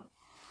different.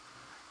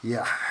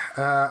 Yeah,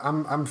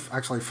 I'm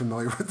actually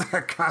familiar with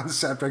that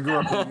concept. I grew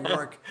up in New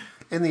York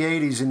in the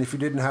 '80s, and if you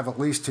didn't have at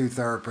least two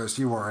therapists,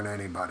 you weren't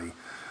anybody.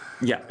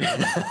 Yeah.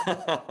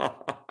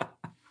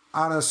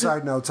 On a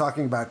side note,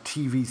 talking about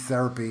TV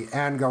therapy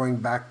and going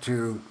back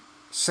to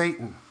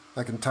Satan,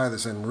 I can tie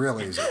this in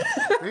real easy.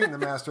 Being the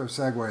master of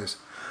segues,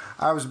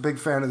 I was a big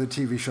fan of the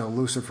TV show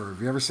Lucifer.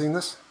 Have you ever seen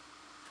this?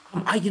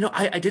 I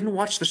didn't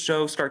watch the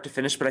show start to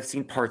finish, but I've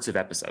seen parts of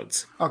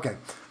episodes. Okay,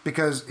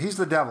 because he's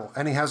the devil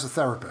and he has a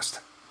therapist.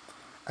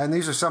 And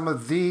these are some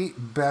of the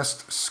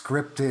best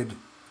scripted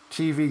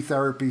TV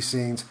therapy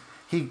scenes.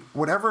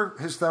 Whatever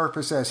his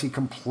therapist says, he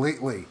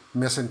completely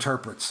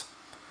misinterprets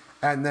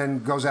and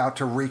then goes out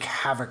to wreak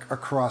havoc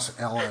across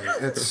LA.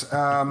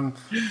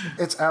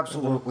 It's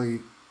absolutely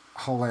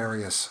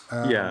hilarious.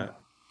 Yeah.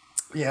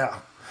 Yeah.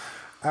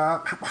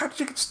 How did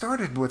you get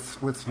started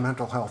with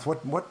mental health?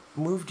 What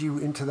moved you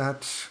into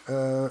that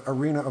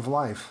arena of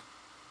life?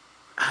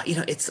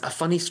 It's a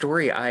funny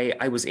story.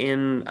 I was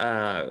in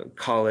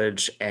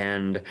college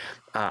and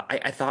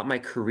I thought my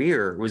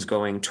career was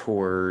going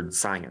toward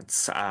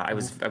science. I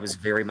was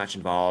very much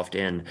involved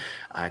in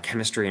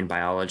chemistry and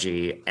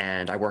biology,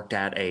 and I worked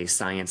at a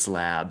science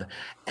lab.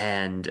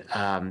 And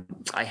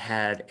I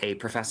had a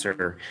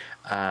professor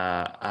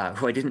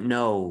who I didn't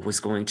know was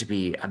going to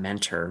be a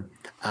mentor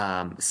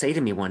say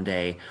to me one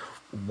day,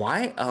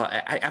 why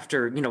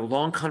after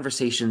long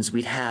conversations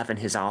we'd have in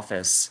his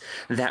office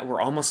that were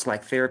almost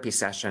like therapy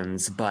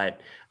sessions, but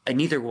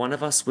neither one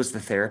of us was the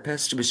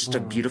therapist. It was just a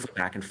Mm. beautiful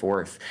back and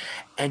forth.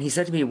 And he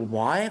said to me,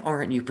 why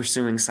aren't you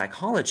pursuing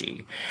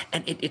psychology?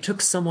 And it took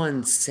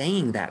someone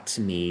saying that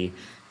to me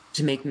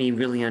to make me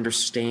really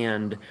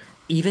understand,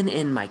 even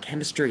in my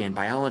chemistry and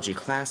biology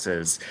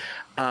classes,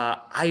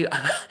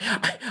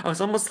 I was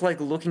almost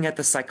like looking at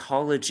the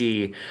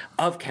psychology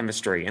of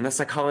chemistry and the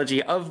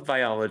psychology of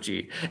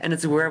biology, and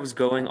it's where I was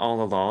going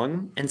all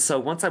along. And so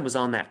once I was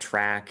on that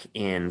track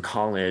in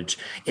college,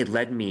 it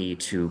led me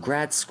to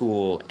grad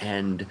school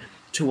and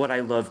to what I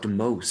loved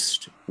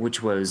most,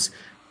 which was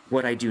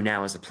what I do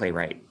now as a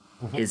playwright,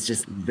 Mhm. is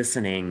just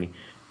listening,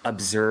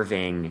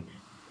 observing,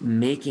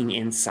 making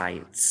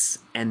insights,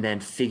 and then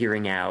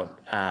figuring out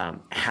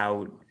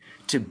how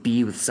to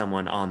be with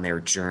someone on their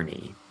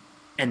journey.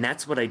 And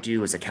that's what I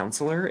do as a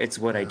counselor. It's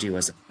what I Yeah. do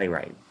as a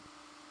playwright.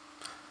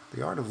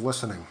 The art of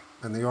listening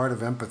and the art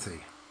of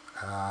empathy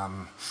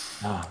um,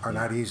 Oh, are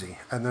not yeah. easy,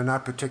 and they're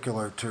not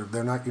particular to.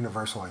 They're not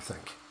universal. I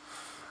think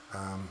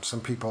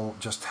some people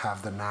just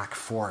have the knack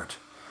for it.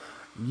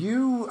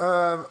 You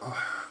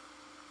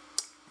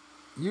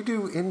you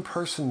do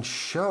in-person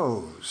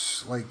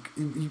shows. Like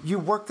you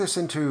work this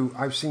into.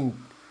 I've seen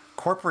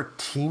corporate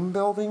team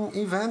building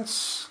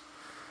events.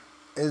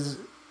 Is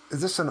is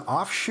this an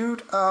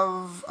offshoot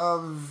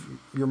of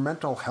your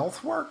mental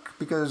health work?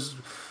 Because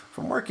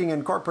from working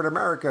in corporate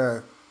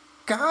America,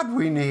 God,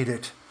 we need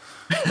it.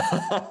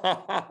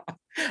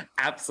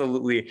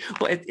 Absolutely.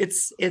 Well,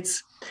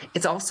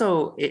 it's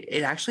also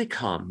it actually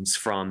comes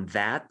from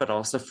that, but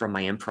also from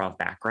my improv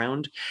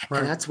background, and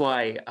Right. that's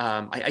why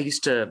I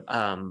used to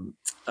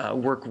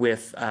work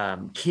with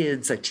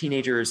kids, like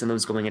teenagers, and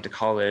those going into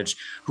college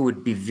who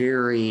would be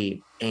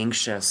very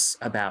anxious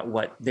about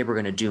what they were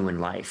going to do in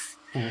life,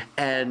 Mhm.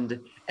 and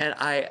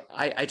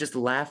I just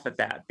laugh at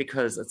that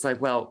because it's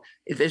like, well,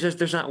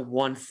 there's not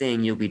one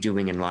thing you'll be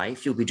doing in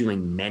life. You'll be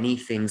doing many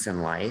things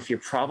in life. You're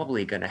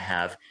probably going to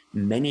have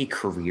many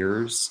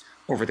careers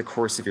over the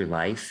course of your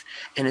life.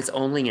 And it's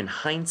only in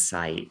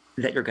hindsight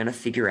that you're going to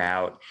figure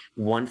out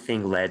one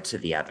thing led to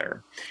the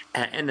other.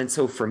 And then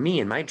so for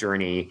me in my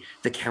journey,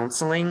 the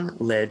counseling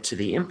led to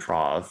the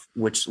improv,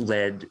 which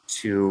led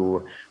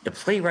to the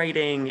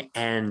playwriting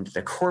and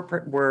the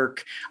corporate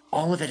work.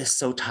 All of it is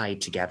so tied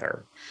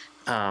together.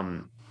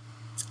 Um,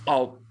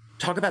 I'll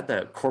talk about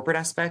the corporate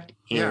aspect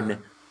Yeah.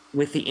 in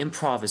with the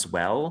improv as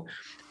well,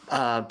 Because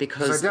I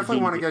because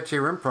definitely want to the get to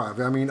your improv.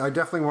 I mean, I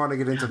definitely want to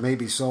get into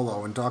maybe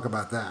solo and talk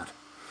about that.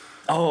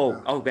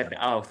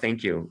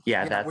 thank you.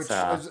 Yeah, Yeah, that's which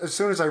as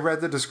soon as I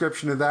read the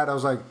description of that, I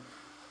was like,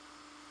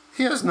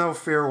 he has no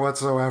fear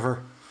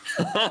whatsoever.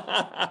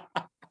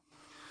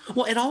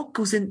 well, it all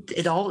goes in.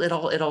 It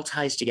all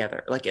ties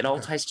together. Like it all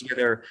Okay. ties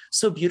together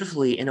so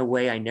beautifully in a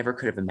way I never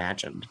could have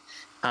imagined.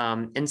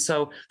 And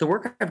so the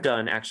work I've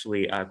done,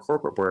 actually,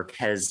 corporate work,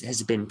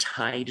 has been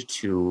tied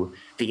to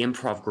the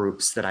improv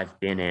groups that I've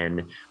been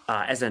in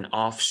as an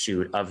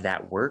offshoot of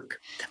that work.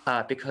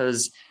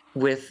 Because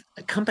with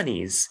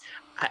companies,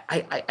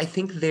 I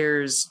think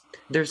there's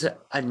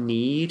a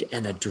need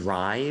and a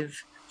drive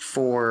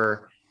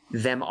for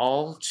them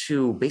all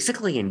to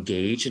basically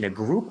engage in a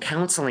group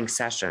counseling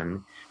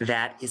session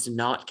that is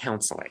not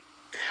counseling.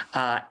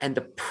 And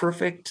the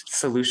perfect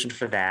solution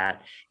for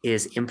that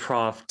is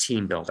improv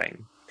team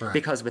building. Right.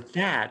 Because with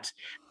that,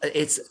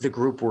 it's the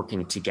group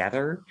working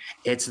together.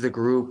 It's the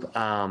group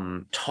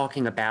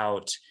talking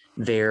about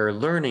their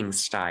learning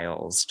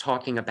styles,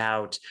 talking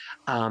about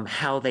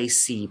how they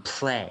see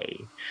play.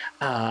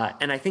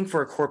 And I think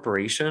for a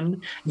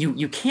corporation,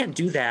 you can't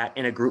do that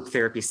in a group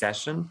therapy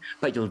session,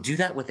 but you'll do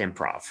that with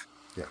improv.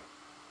 Yeah.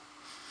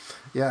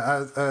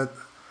 Yeah.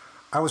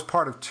 I was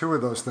part of two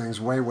of those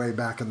things way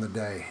back in the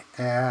day.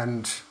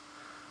 And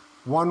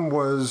one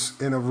was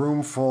in a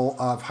room full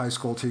of high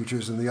school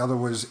teachers, and the other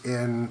was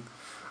in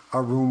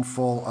a room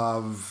full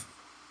of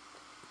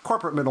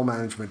corporate middle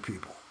management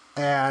people.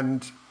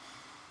 And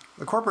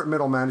the corporate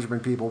middle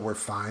management people were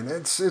fine.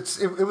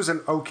 It was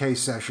an okay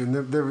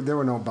session. There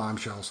were no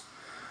bombshells.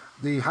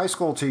 The high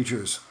school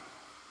teachers,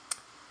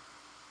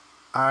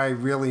 I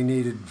really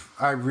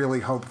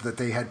hoped that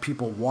they had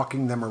people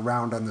walking them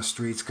around on the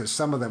streets, because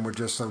some of them were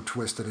just so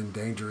twisted and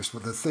dangerous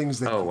with the things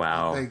that Oh,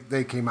 wow.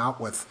 they came out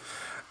with.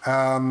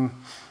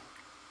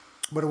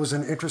 But it was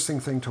an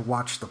interesting thing to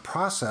watch the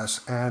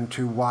process and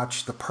to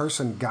watch the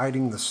person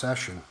guiding the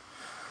session.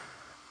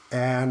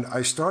 And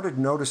I started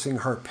noticing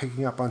her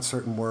picking up on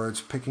certain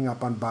words, picking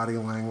up on body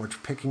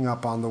language, picking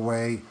up on the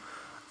way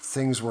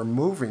things were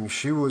moving.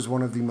 She was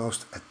one of the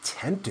most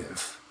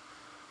attentive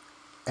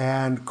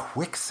and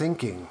quick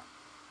thinking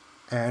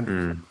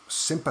and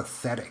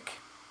sympathetic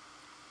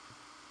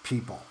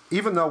people.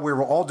 Even though we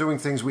were all doing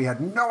things we had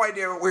no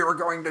idea what we were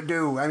going to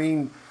do. I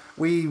mean,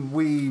 we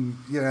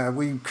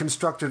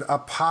constructed a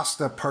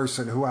pasta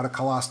person who had a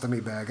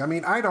colostomy bag. I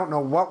mean, I don't know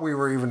what we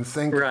were even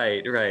thinking.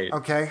 Right, right.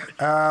 Okay.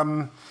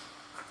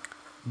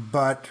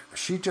 But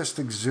she just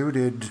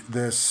exuded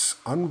this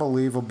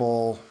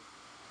unbelievable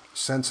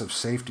sense of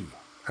safety.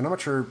 And I'm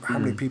not sure how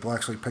many people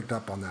actually picked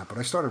up on that, but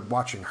I started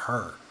watching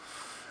her.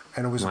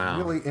 And it was a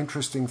really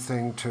interesting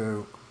thing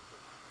to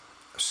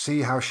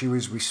see how she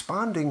was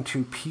responding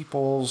to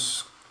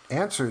people's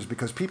answers,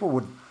 because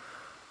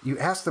you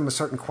ask them a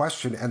certain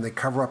question and they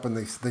cover up and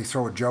they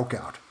throw a joke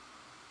out.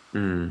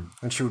 And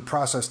she would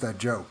process that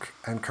joke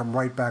and come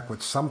right back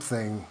with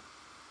something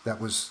that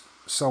was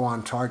so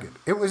on target.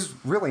 It was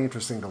really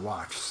interesting to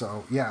watch.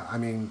 So, yeah, I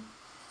mean,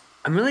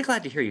 I'm really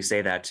glad to hear you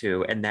say that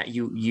too, and that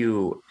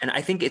and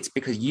I think it's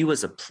because you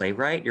as a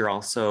playwright, you're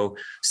also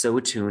so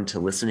attuned to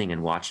listening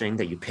and watching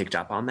that you picked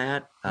up on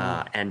that.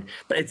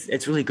 But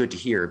it's really good to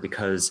hear,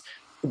 because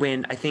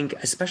when I think,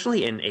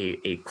 especially in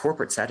a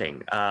corporate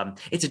setting,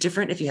 it's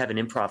different if you have an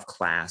improv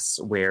class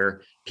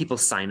where people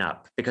sign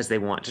up because they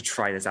want to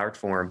try this art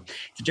form.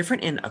 It's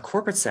different in a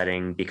corporate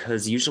setting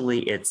because usually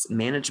it's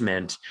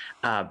management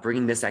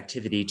bringing this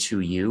activity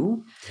to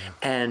you,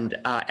 and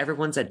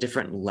everyone's at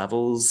different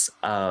levels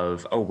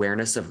of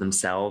awareness of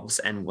themselves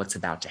and what's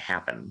about to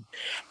happen.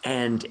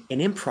 And in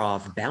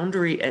improv,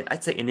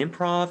 I'd say in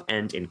improv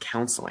and in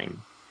counseling,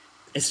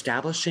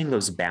 establishing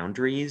those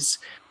boundaries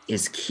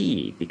is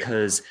key,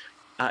 because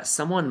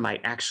someone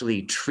might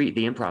actually treat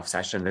the improv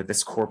session, or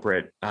this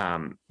corporate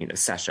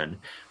session,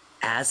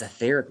 as a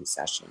therapy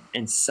session,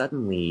 and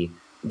suddenly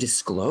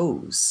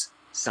disclose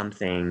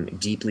something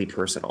deeply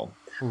personal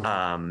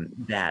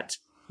that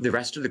the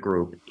rest of the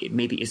group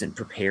maybe isn't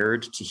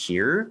prepared to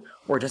hear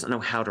or doesn't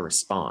know how to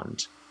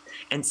respond.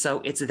 And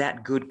so it's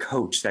that good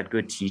coach, that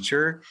good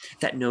teacher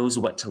that knows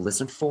what to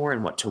listen for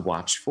and what to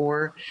watch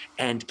for,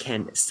 and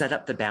can set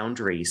up the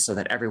boundaries so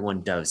that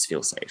everyone does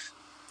feel safe.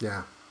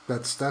 yeah,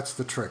 that's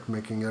the trick,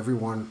 making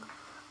everyone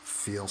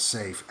feel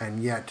safe,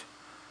 and yet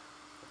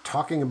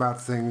talking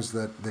about things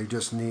that they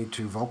just need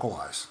to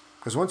vocalize.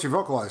 Because once you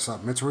vocalize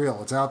something, it's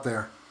real, it's out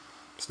there.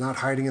 It's not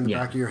hiding in the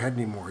back of your head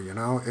anymore, you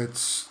know?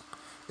 It's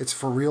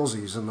for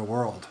realsies in the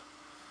world.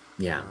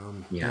 Yeah.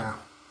 Yeah.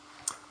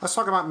 Let's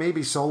talk about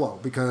Mabey solo,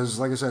 because,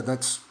 like I said,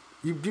 that's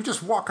you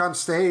just walk on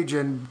stage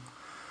and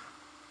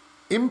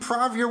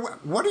improv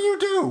what do you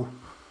do?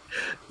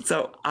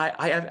 So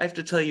I have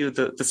to tell you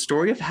the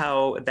story of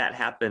how that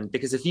happened,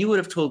 because if you would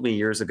have told me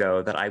years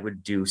ago that I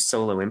would do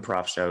solo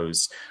improv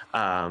shows,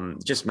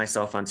 just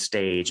myself on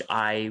stage,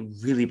 I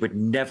really would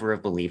never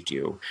have believed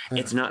you. Yeah.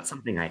 It's not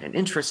something I had an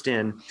interest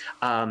in.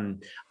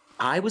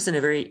 I was in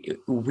a very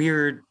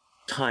weird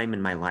time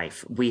in my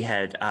life. We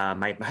had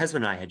my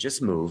husband and I had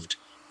just moved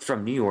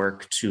from New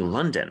York to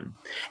London,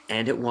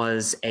 and it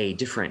was a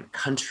different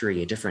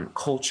country, a different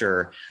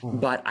culture,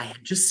 but I had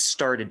just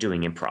started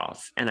doing improv,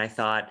 and I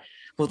thought,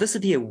 well, this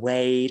would be a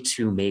way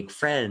to make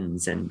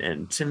friends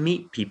and to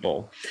meet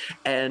people.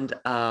 And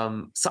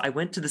so I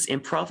went to this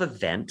improv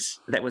event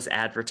that was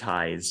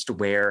advertised,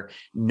 where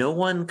no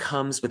one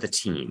comes with a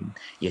team.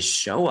 You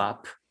show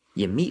up,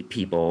 you meet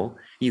people,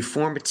 you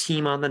form a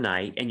team on the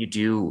night, and you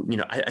do,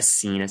 a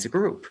scene as a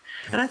group.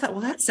 And I thought,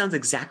 well, that sounds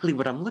exactly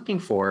what I'm looking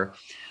for.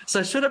 So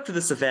I showed up to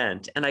this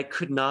event, and I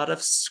could not have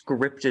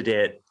scripted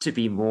it to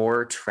be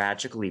more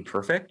tragically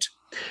perfect,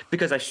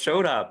 because I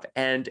showed up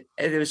and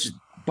it was just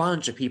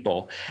bunch of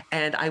people.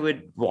 And I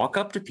would walk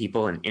up to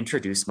people and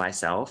introduce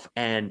myself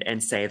and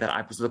say that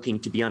I was looking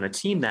to be on a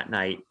team that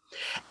night.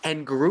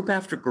 And group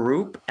after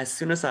group, as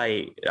soon as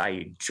I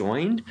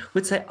joined,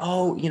 would say,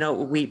 "Oh,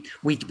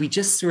 we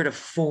just sort of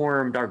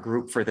formed our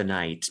group for the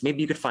night.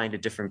 Maybe you could find a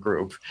different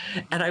group."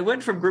 And I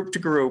went from group to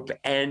group,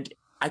 and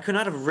I could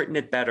not have written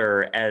it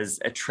better as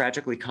a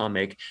tragically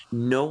comic.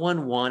 No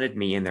one wanted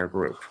me in their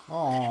group,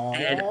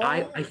 and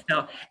I, Oh, I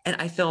felt and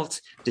I felt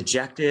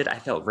dejected. I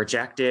felt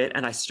rejected,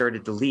 and I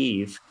started to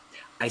leave.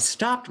 I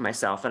stopped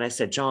myself and I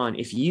said, "John,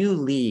 if you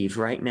leave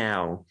right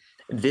now,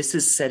 this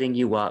is setting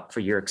you up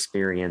for your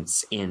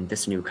experience in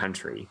this new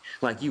country.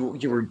 Like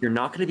you're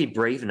not going to be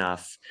brave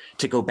enough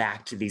to go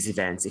back to these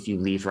events if you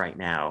leave right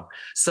now."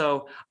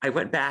 So I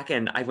went back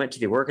and I went to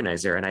the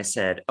organizer and I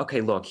said,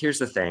 "Okay, look, here's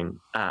the thing.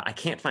 I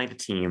can't find a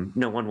team.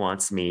 No one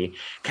wants me.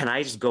 Can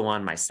I just go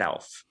on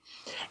myself?"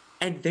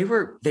 And they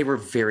were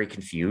very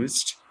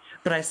confused.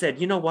 But I said,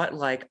 "You know what?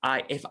 Like,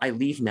 I if I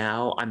leave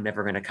now, I'm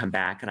never going to come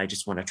back, and I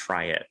just want to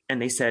try it."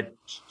 And they said,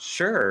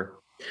 "Sure."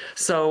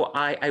 So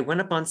I went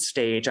up on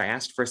stage. I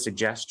asked for a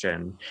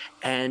suggestion,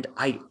 and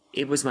I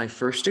it was my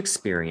first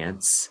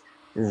experience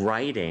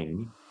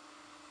writing,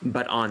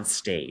 but on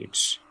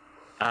stage.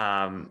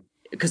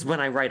 Because when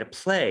I write a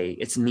play,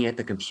 it's me at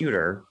the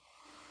computer,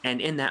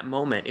 and in that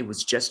moment, it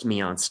was just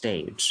me on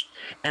stage.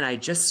 And I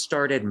just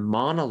started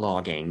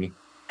monologuing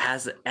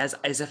as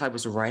if I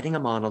was writing a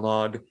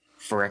monologue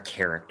for a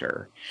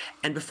character.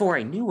 And before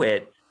I knew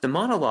it, the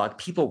monologue,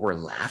 people were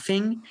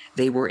laughing,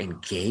 they were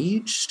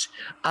engaged.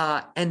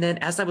 And then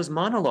as I was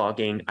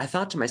monologuing, I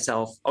thought to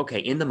myself, okay,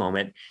 in the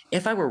moment,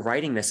 if I were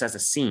writing this as a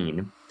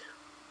scene,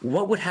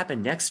 what would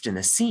happen next in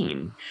the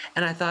scene?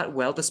 And I thought,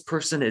 well, this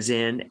person is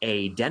in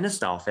a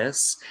dentist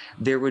office.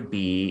 There would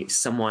be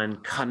someone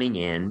coming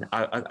in,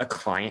 a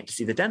client to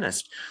see the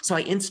dentist. So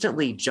I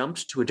instantly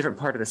jumped to a different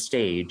part of the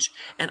stage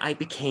and I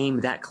became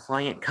that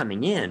client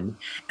coming in.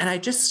 And I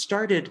just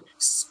started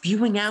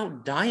spewing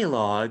out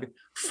dialogue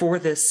for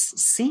this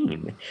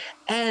scene.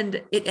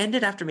 And it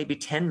ended after maybe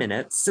 10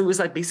 minutes. So it was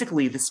like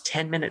basically this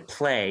 10-minute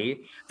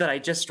play that I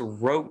just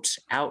wrote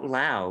out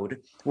loud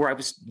where I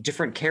was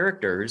different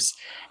characters.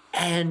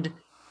 And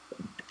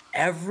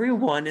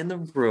everyone in the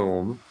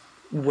room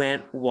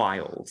went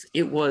wild.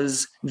 It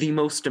was the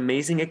most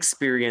amazing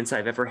experience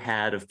I've ever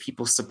had of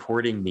people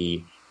supporting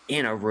me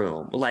in a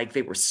room. Like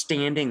they were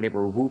standing, they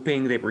were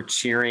whooping, they were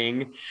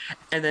cheering,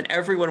 and then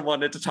everyone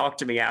wanted to talk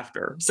to me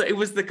after. So it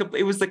was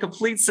the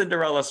complete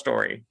Cinderella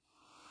story.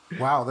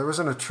 wow! There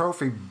wasn't a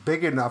trophy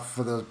big enough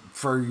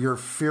for your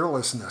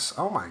fearlessness.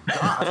 Oh my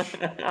gosh,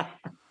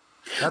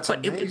 that's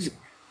but it, amazing.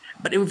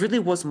 but it really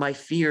was my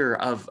fear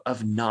of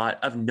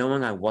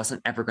knowing I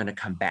wasn't ever going to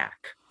come back.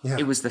 It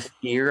Yeah, was the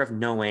fear of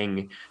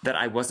knowing that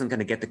I wasn't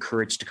going to get the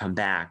courage to come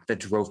back that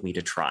drove me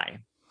to try.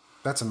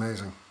 that's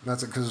amazing.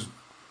 That's it because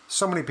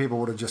so many people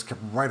would have just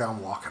kept right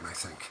on walking. I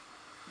think,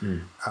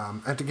 Mm.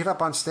 and to get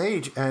up on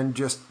stage and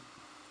just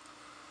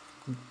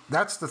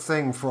that's the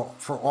thing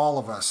for all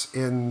of us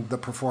in the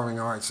performing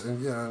arts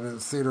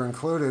and theater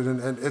included,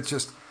 and it's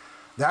just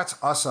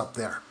that's us up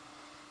there.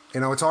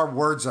 It's our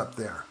words up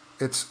there.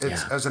 It's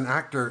Yeah. as an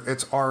actor,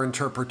 it's our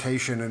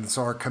interpretation and it's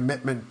our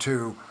commitment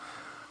to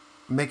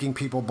making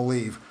people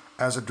believe.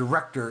 As a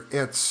director,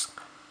 it's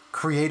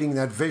creating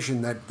that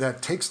vision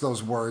that takes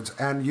those words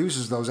and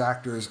uses those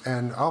actors.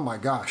 And oh my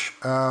gosh,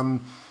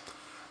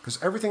 because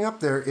everything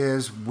up there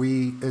is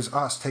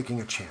us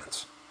taking a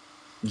chance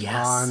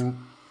Yes.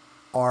 on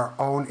our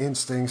own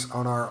instincts,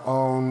 on our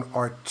own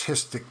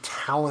artistic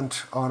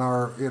talent, on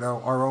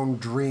our own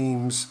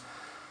dreams,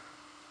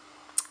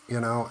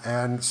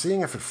 and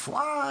seeing if it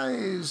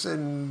flies.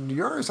 And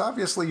yours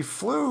obviously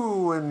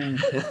flew.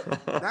 And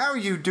now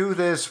you do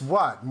this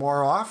what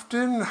more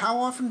often? How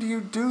often do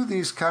you do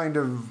these kind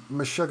of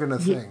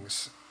mashugana Ye-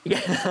 things?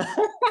 Yeah.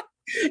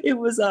 It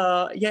was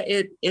yeah,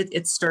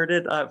 it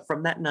started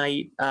from that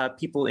night.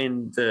 People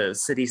in the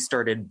city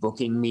started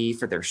booking me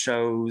for their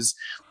shows.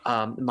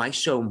 My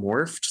show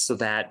morphed so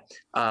that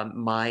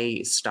my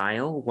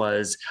style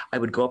was I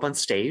would go up on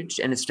stage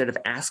and instead of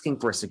asking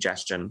for a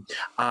suggestion,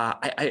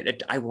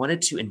 I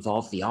wanted to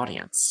involve the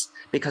audience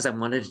because I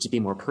wanted it to be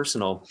more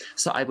personal.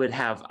 So I would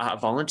have a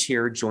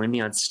volunteer join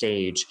me on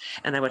stage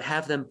and I would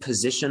have them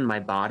position my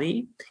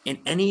body in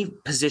any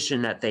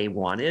position that they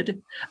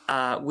wanted,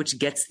 which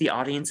gets the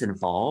audience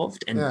involved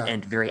and, Yeah,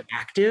 and very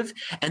active.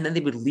 And then they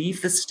would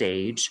leave the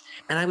stage,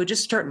 and I would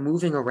just start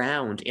moving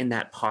around in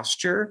that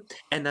posture.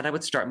 And then I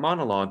would start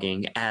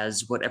monologuing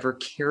as whatever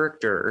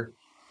character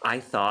I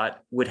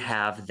thought would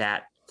have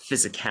that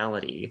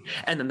physicality.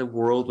 And then the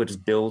world would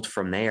just build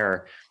from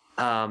there.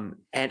 And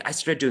I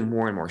started doing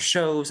more and more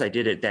shows. I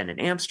did it then in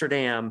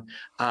Amsterdam.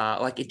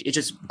 Like it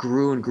just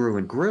grew and grew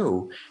and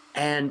grew.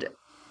 And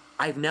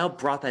I've now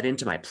brought that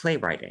into my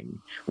playwriting,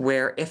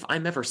 where if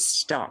I'm ever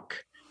stuck,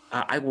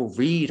 I will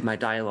read my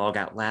dialogue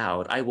out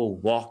loud. I will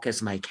walk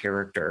as my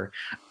character.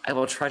 I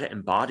will try to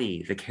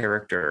embody the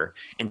character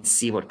and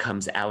see what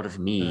comes out of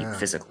me yeah,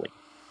 physically.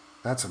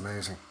 that's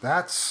amazing.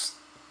 That's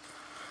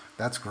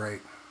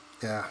great.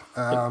 Yeah.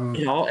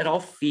 It all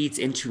feeds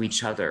into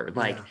each other,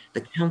 like Yeah.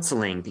 the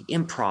counseling, the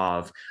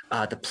improv,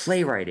 the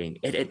playwriting.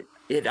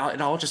 It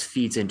all just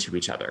feeds into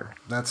each other.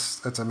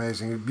 That's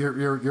amazing.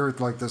 You're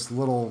like this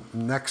little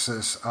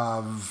nexus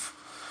of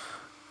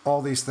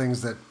all these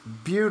things that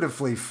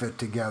beautifully fit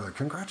together.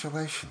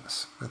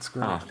 Congratulations. That's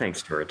great. Oh,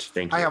 thanks, George.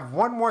 Thank I you. have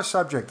one more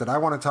subject that I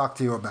want to talk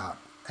to you about,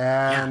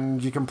 Yeah.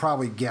 and you can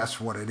probably guess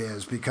what it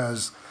is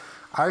because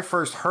I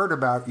first heard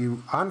about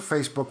you on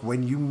Facebook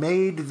when you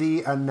made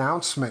the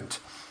announcement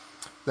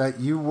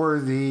that you were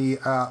the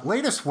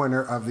latest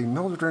winner of the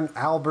Mildred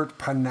Albert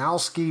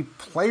Panowski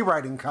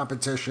playwriting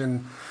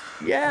competition.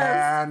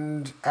 Yes.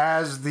 And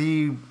as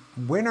the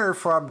winner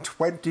from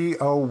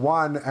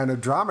 2001 and a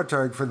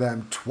dramaturg for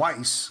them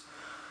twice,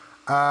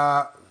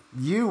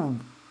 you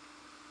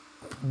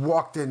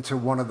walked into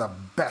one of the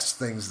best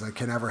things that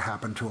can ever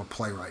happen to a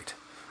playwright.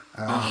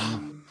 Oh,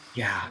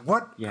 yeah.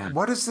 What Yeah.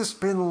 what has this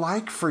been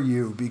like for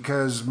you?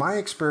 Because my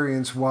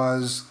experience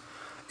was,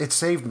 it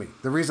saved me.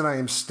 The reason I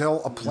am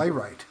still a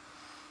playwright,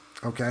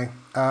 okay,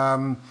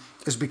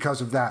 is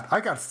because of that. I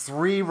got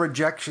 3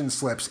 rejection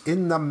slips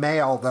in the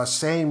mail the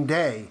same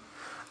day.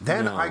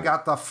 Then I No.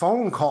 got the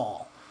phone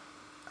call,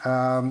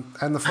 and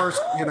the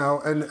first,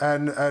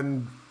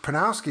 and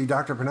Panowski,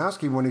 Dr.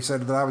 Panowski, when he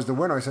said that I was the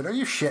winner, I said, "Are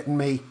you shitting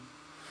me?"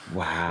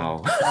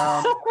 Wow.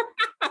 Um,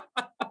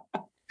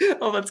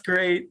 Oh, that's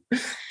great.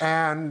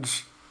 and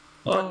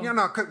but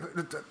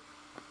Oh.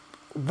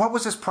 what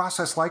was this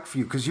process like for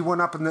you? Because you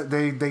went up and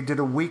they did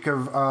a week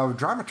of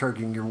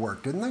dramaturging your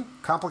work, didn't they?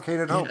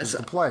 Complicated Hope is Yes.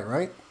 the play,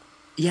 right?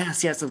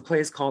 Yes, yes. The play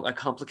is called A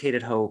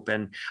Complicated Hope.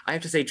 And I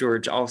have to say,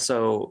 George,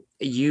 also,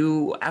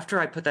 after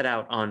I put that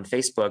out on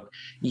Facebook,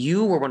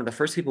 you were one of the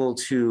first people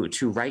to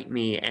write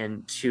me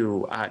and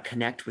to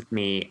connect with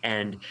me.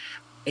 And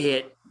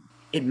it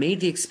it made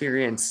the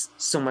experience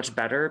so much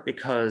better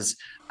because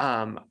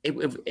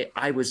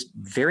I was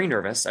very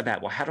nervous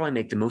about, well, how do I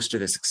make the most of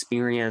this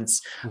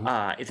experience?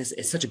 Mm-hmm.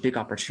 It's such a big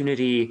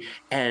opportunity,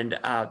 and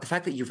the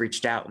fact that you've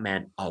reached out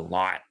meant a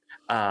lot.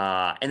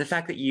 And the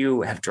fact that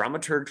you have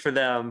dramaturged for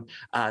them,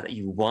 that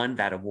you won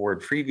that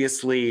award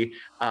previously.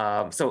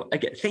 So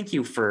again, thank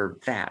you for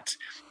that.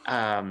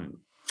 Um,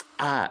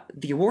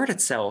 the award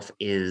itself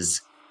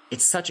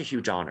it's such a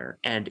huge honor,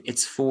 and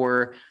it's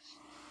for,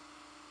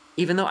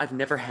 even though I've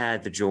never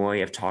had the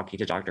joy of talking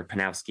to Dr.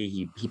 Panowski,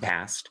 he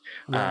passed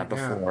Right. Yeah.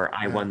 before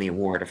I Yeah. won the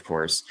award, of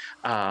course.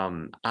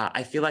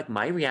 I feel like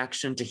my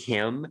reaction to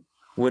him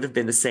would have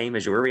been the same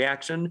as your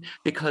reaction,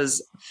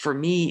 because for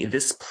me,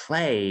 this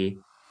play,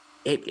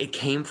 it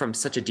came from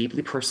such a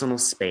deeply personal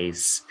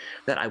space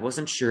that I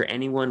wasn't sure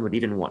anyone would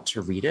even want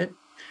to read it.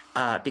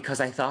 Because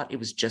I thought it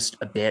was just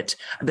a bit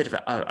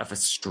of a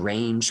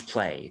strange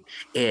play.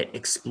 It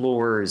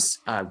explores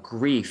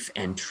grief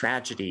and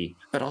tragedy,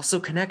 but also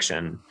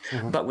connection.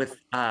 Mm-hmm. But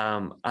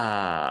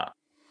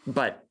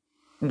but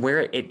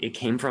where it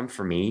came from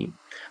for me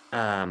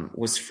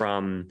was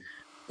from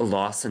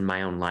loss in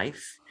my own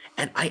life,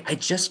 and I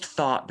just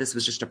thought this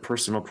was just a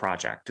personal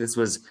project. This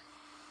was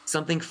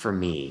something for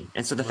me.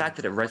 And so the Right. fact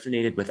that it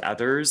resonated with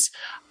others,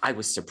 I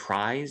was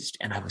surprised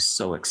and I was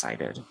so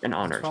excited and That's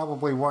honored.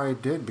 probably why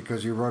it did,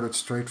 because you wrote it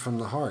straight from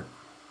the heart.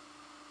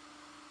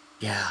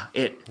 Yeah,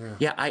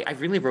 Yeah. I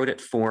really wrote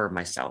it for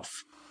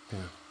myself. Yeah.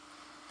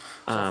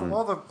 So for Um,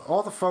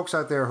 all the folks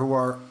out there who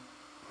are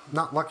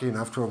not lucky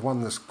enough to have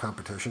won this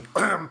competition,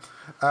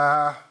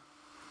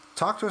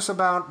 talk to us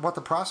about what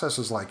the process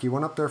is like. You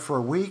went up there for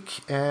a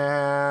week,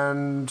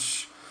 and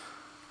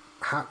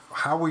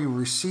how were you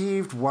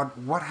received?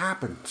 What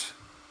happened?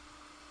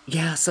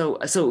 yeah,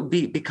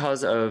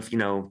 because of,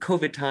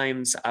 COVID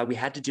times, we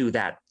had to do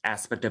that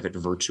aspect of it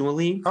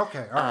virtually.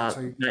 Okay, all right.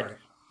 So all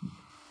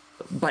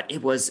But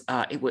right.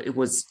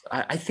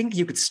 I think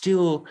you could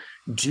still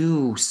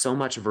do so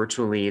much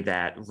virtually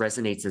that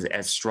resonates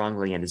as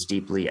strongly and as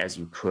deeply as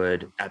you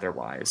could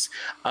otherwise.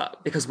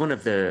 Because one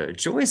of the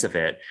joys of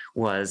it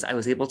was I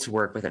was able to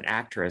work with an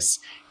actress,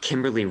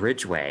 Kimberly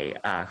Ridgway,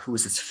 who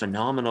is this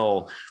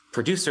phenomenal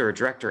producer,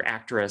 director,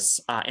 actress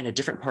in a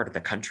different part of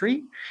the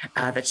country,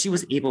 that she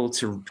was able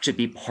to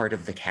be part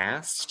of the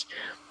cast.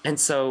 And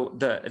so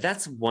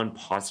that's one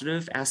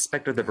positive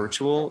aspect of the Yeah.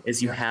 virtual,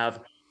 is you Yeah. have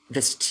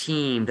this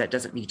team that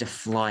doesn't need to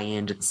fly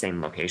into the same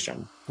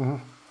location. Mm-hmm.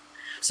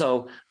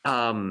 So,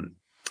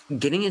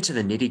 getting into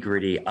the nitty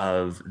gritty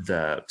of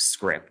the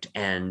script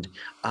and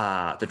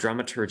the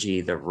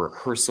dramaturgy, the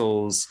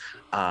rehearsals,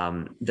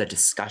 the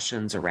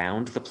discussions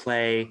around the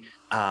play,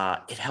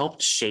 it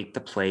helped shape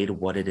the play to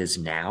what it is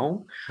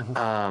now.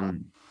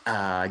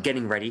 Mm-hmm.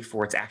 Getting ready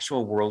for its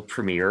actual world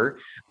premiere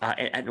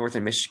at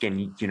Northern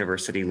Michigan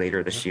University later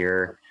Yeah. this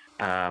year,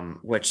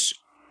 which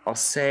I'll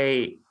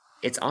say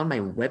it's on my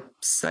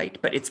website,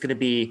 but it's going to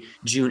be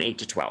June 8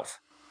 to 12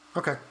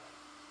 Okay.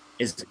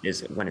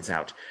 is when it's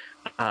out.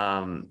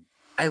 Um,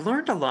 I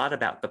learned a lot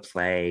about the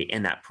play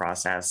in that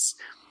process,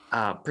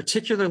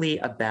 particularly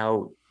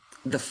about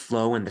the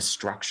flow and the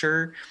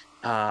structure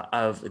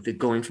of the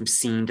going from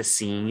scene to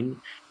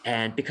scene.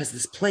 And because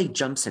this play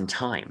jumps in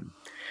time,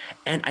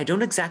 And I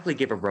don't exactly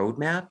give a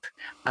roadmap.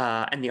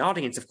 And the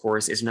audience, of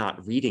course, is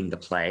not reading the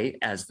play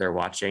as they're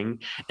watching.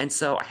 And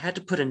so I had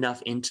to put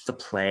enough into the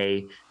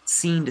play,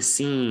 scene to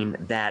scene,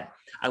 that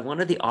I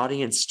wanted the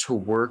audience to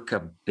work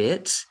a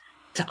bit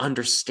to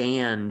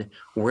understand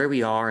where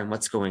we are and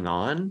what's going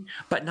on,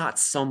 but not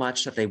so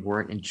much that they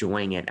weren't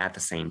enjoying it at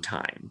the same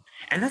time.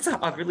 And that's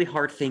a really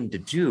hard thing to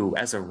do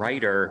as a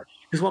writer,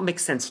 because what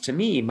makes sense to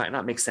me might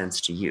not make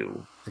sense to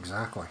you.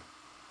 Exactly.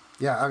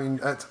 Yeah, I mean,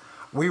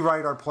 we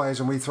write our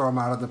plays and we throw them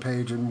out on the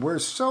page, and we're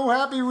so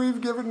happy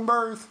we've given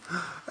birth.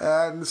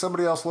 And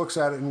somebody else looks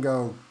at it and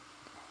go,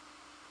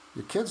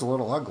 "Your kid's a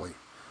little ugly."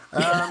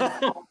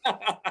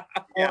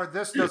 Or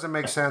this doesn't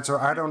make sense, or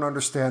I don't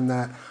understand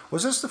that.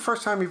 Was this the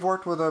first time you've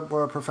worked with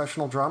a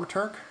professional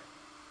dramaturg?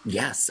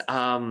 Yes.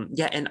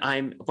 Yeah.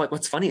 And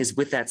what's funny is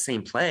with that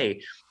same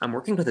play, I'm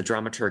working with a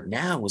dramaturg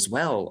now as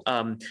well.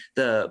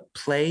 The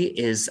play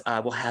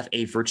will have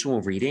a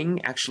virtual reading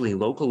actually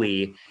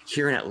locally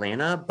here in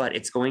Atlanta, but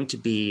it's going to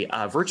be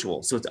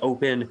virtual. So it's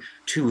open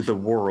to the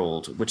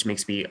world, which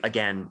makes me,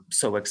 again,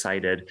 so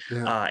excited.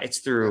 Yeah. It's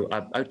through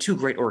two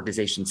great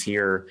organizations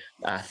here,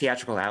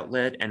 Theatrical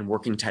Outlet and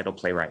Working Title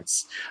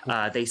Playwrights.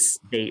 They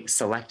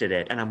selected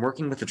it, and I'm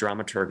working with the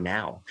dramaturg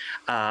now.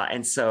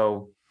 And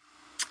so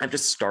I've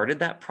just started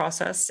that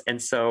process. And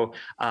so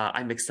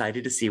I'm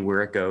excited to see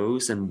where it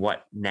goes and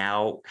what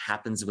now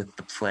happens with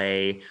the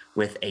play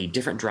with a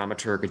different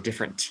dramaturg, a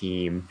different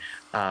team.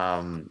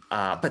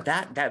 But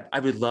that I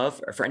would love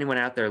for anyone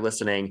out there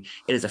listening,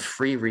 it is a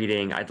free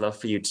reading. I'd love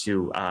for you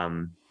to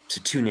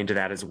tune into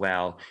that as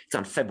well. It's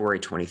on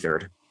February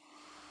 23rd.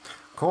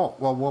 Cool.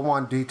 Well, we'll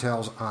want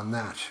details on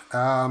that.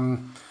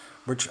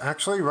 Which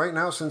actually, right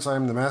now, since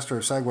I'm the master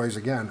of segues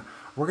again,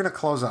 we're going to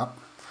close up.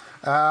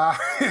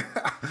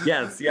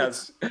 Yes.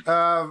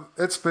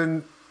 It's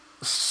been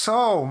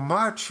so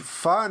much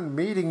fun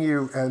meeting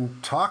you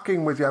and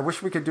talking with you. I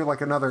wish we could do like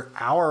another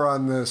hour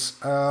on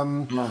this. Oh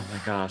my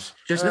gosh.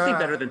 There's nothing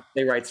better than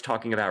playwrights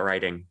talking about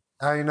writing.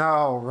 I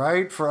know,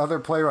 right? For other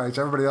playwrights,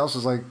 everybody else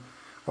is like,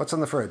 what's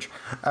in the fridge?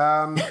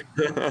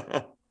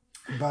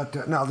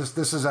 But no,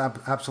 this is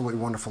absolutely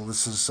wonderful.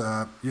 This is,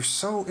 you're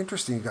so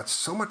interesting. You've got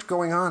so much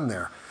going on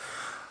there.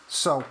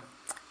 So,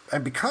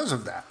 and because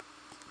of that,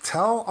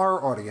 tell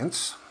our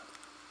audience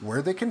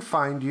where they can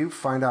find you,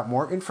 find out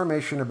more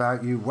information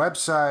about you,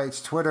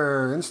 websites,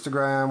 Twitter,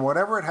 Instagram,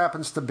 whatever it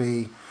happens to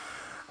be,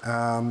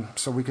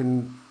 so we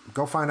can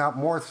go find out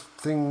more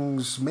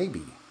things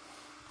maybe.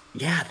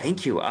 Yeah,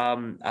 thank you.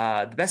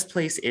 The best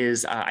place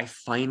is I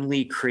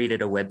finally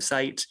created a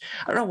website.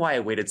 I don't know why I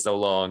waited so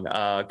long,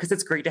 because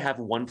it's great to have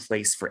one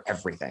place for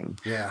everything.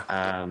 Yeah.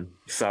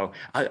 So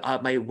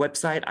my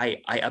website, I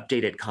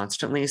update it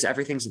constantly, so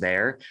everything's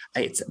there.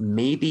 It's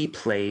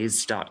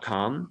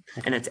mabeyplays.com,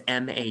 and it's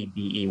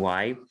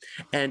Mabey.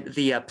 And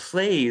the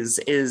plays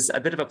is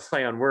a bit of a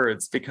play on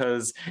words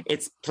because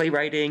it's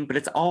playwriting, but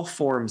it's all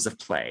forms of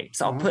play.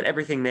 So I'll put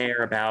everything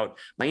there about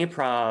my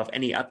improv,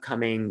 any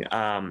upcoming,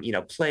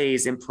 plays,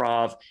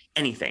 improv,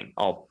 anything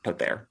I'll put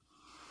there.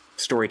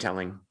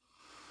 Storytelling.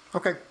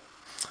 Okay.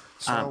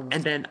 So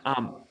and then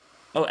on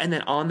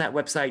that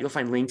website, you'll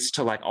find links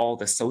to like all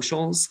the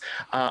socials.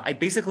 I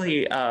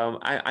basically,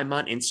 I'm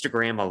on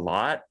Instagram a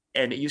lot,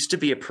 and it used to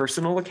be a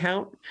personal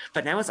account,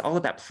 but now it's all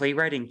about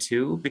playwriting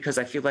too, because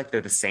I feel like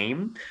they're the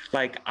same.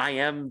 Like I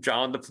am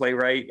John the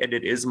playwright, and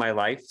it is my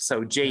life.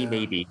 So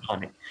Mabey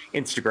on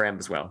Instagram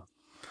as well.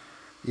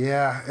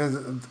 Yeah,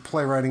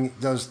 playwriting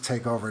does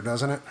take over,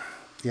 doesn't it?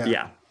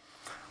 Yeah.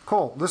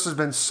 Cool. This has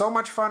been so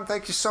much fun.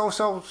 Thank you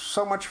so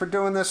much for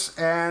doing this,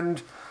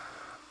 and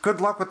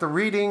good luck with the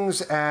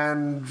readings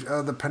and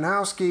the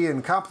Panowski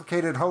and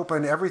Complicated Hope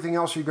and everything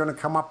else you're going to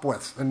come up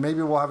with. And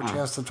maybe we'll have a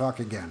chance to talk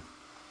again.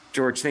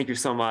 George, thank you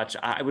so much.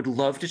 I would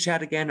love to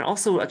chat again, and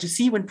also to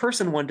see you in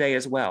person one day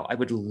as well. I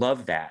would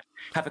love that.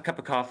 Have a cup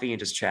of coffee and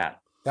just chat.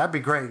 That'd be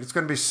great. It's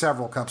going to be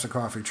several cups of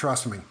coffee.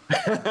 Trust me.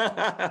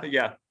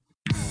 Yeah.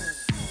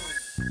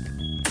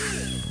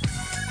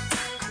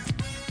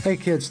 Hey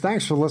kids,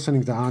 thanks for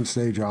listening to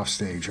Onstage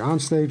Offstage.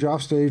 Onstage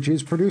Offstage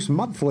is produced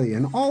monthly,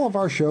 and all of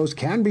our shows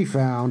can be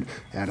found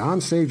at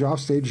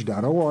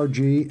onstageoffstage.org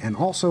and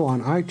also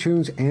on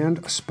iTunes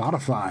and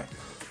Spotify.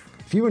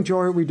 If you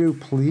enjoy what we do,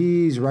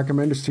 please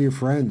recommend us to your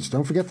friends.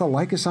 Don't forget to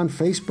like us on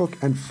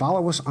Facebook and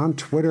follow us on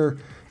Twitter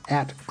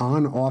at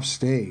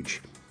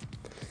OnOffStage.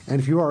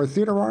 And if you are a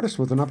theater artist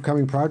with an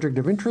upcoming project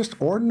of interest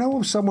or know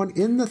of someone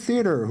in the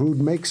theater who'd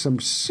make some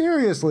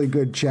seriously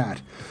good chat,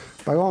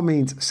 by all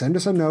means, send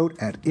us a note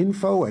at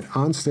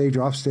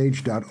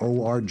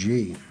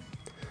info@onstageoffstage.org.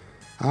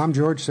 I'm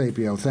George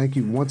Sapio. Thank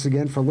you once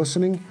again for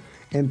listening.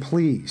 And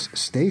please,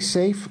 stay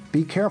safe,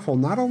 be careful,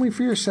 not only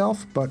for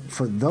yourself, but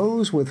for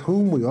those with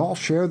whom we all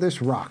share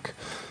this rock.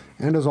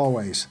 And as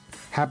always,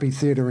 happy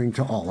theatering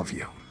to all of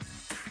you.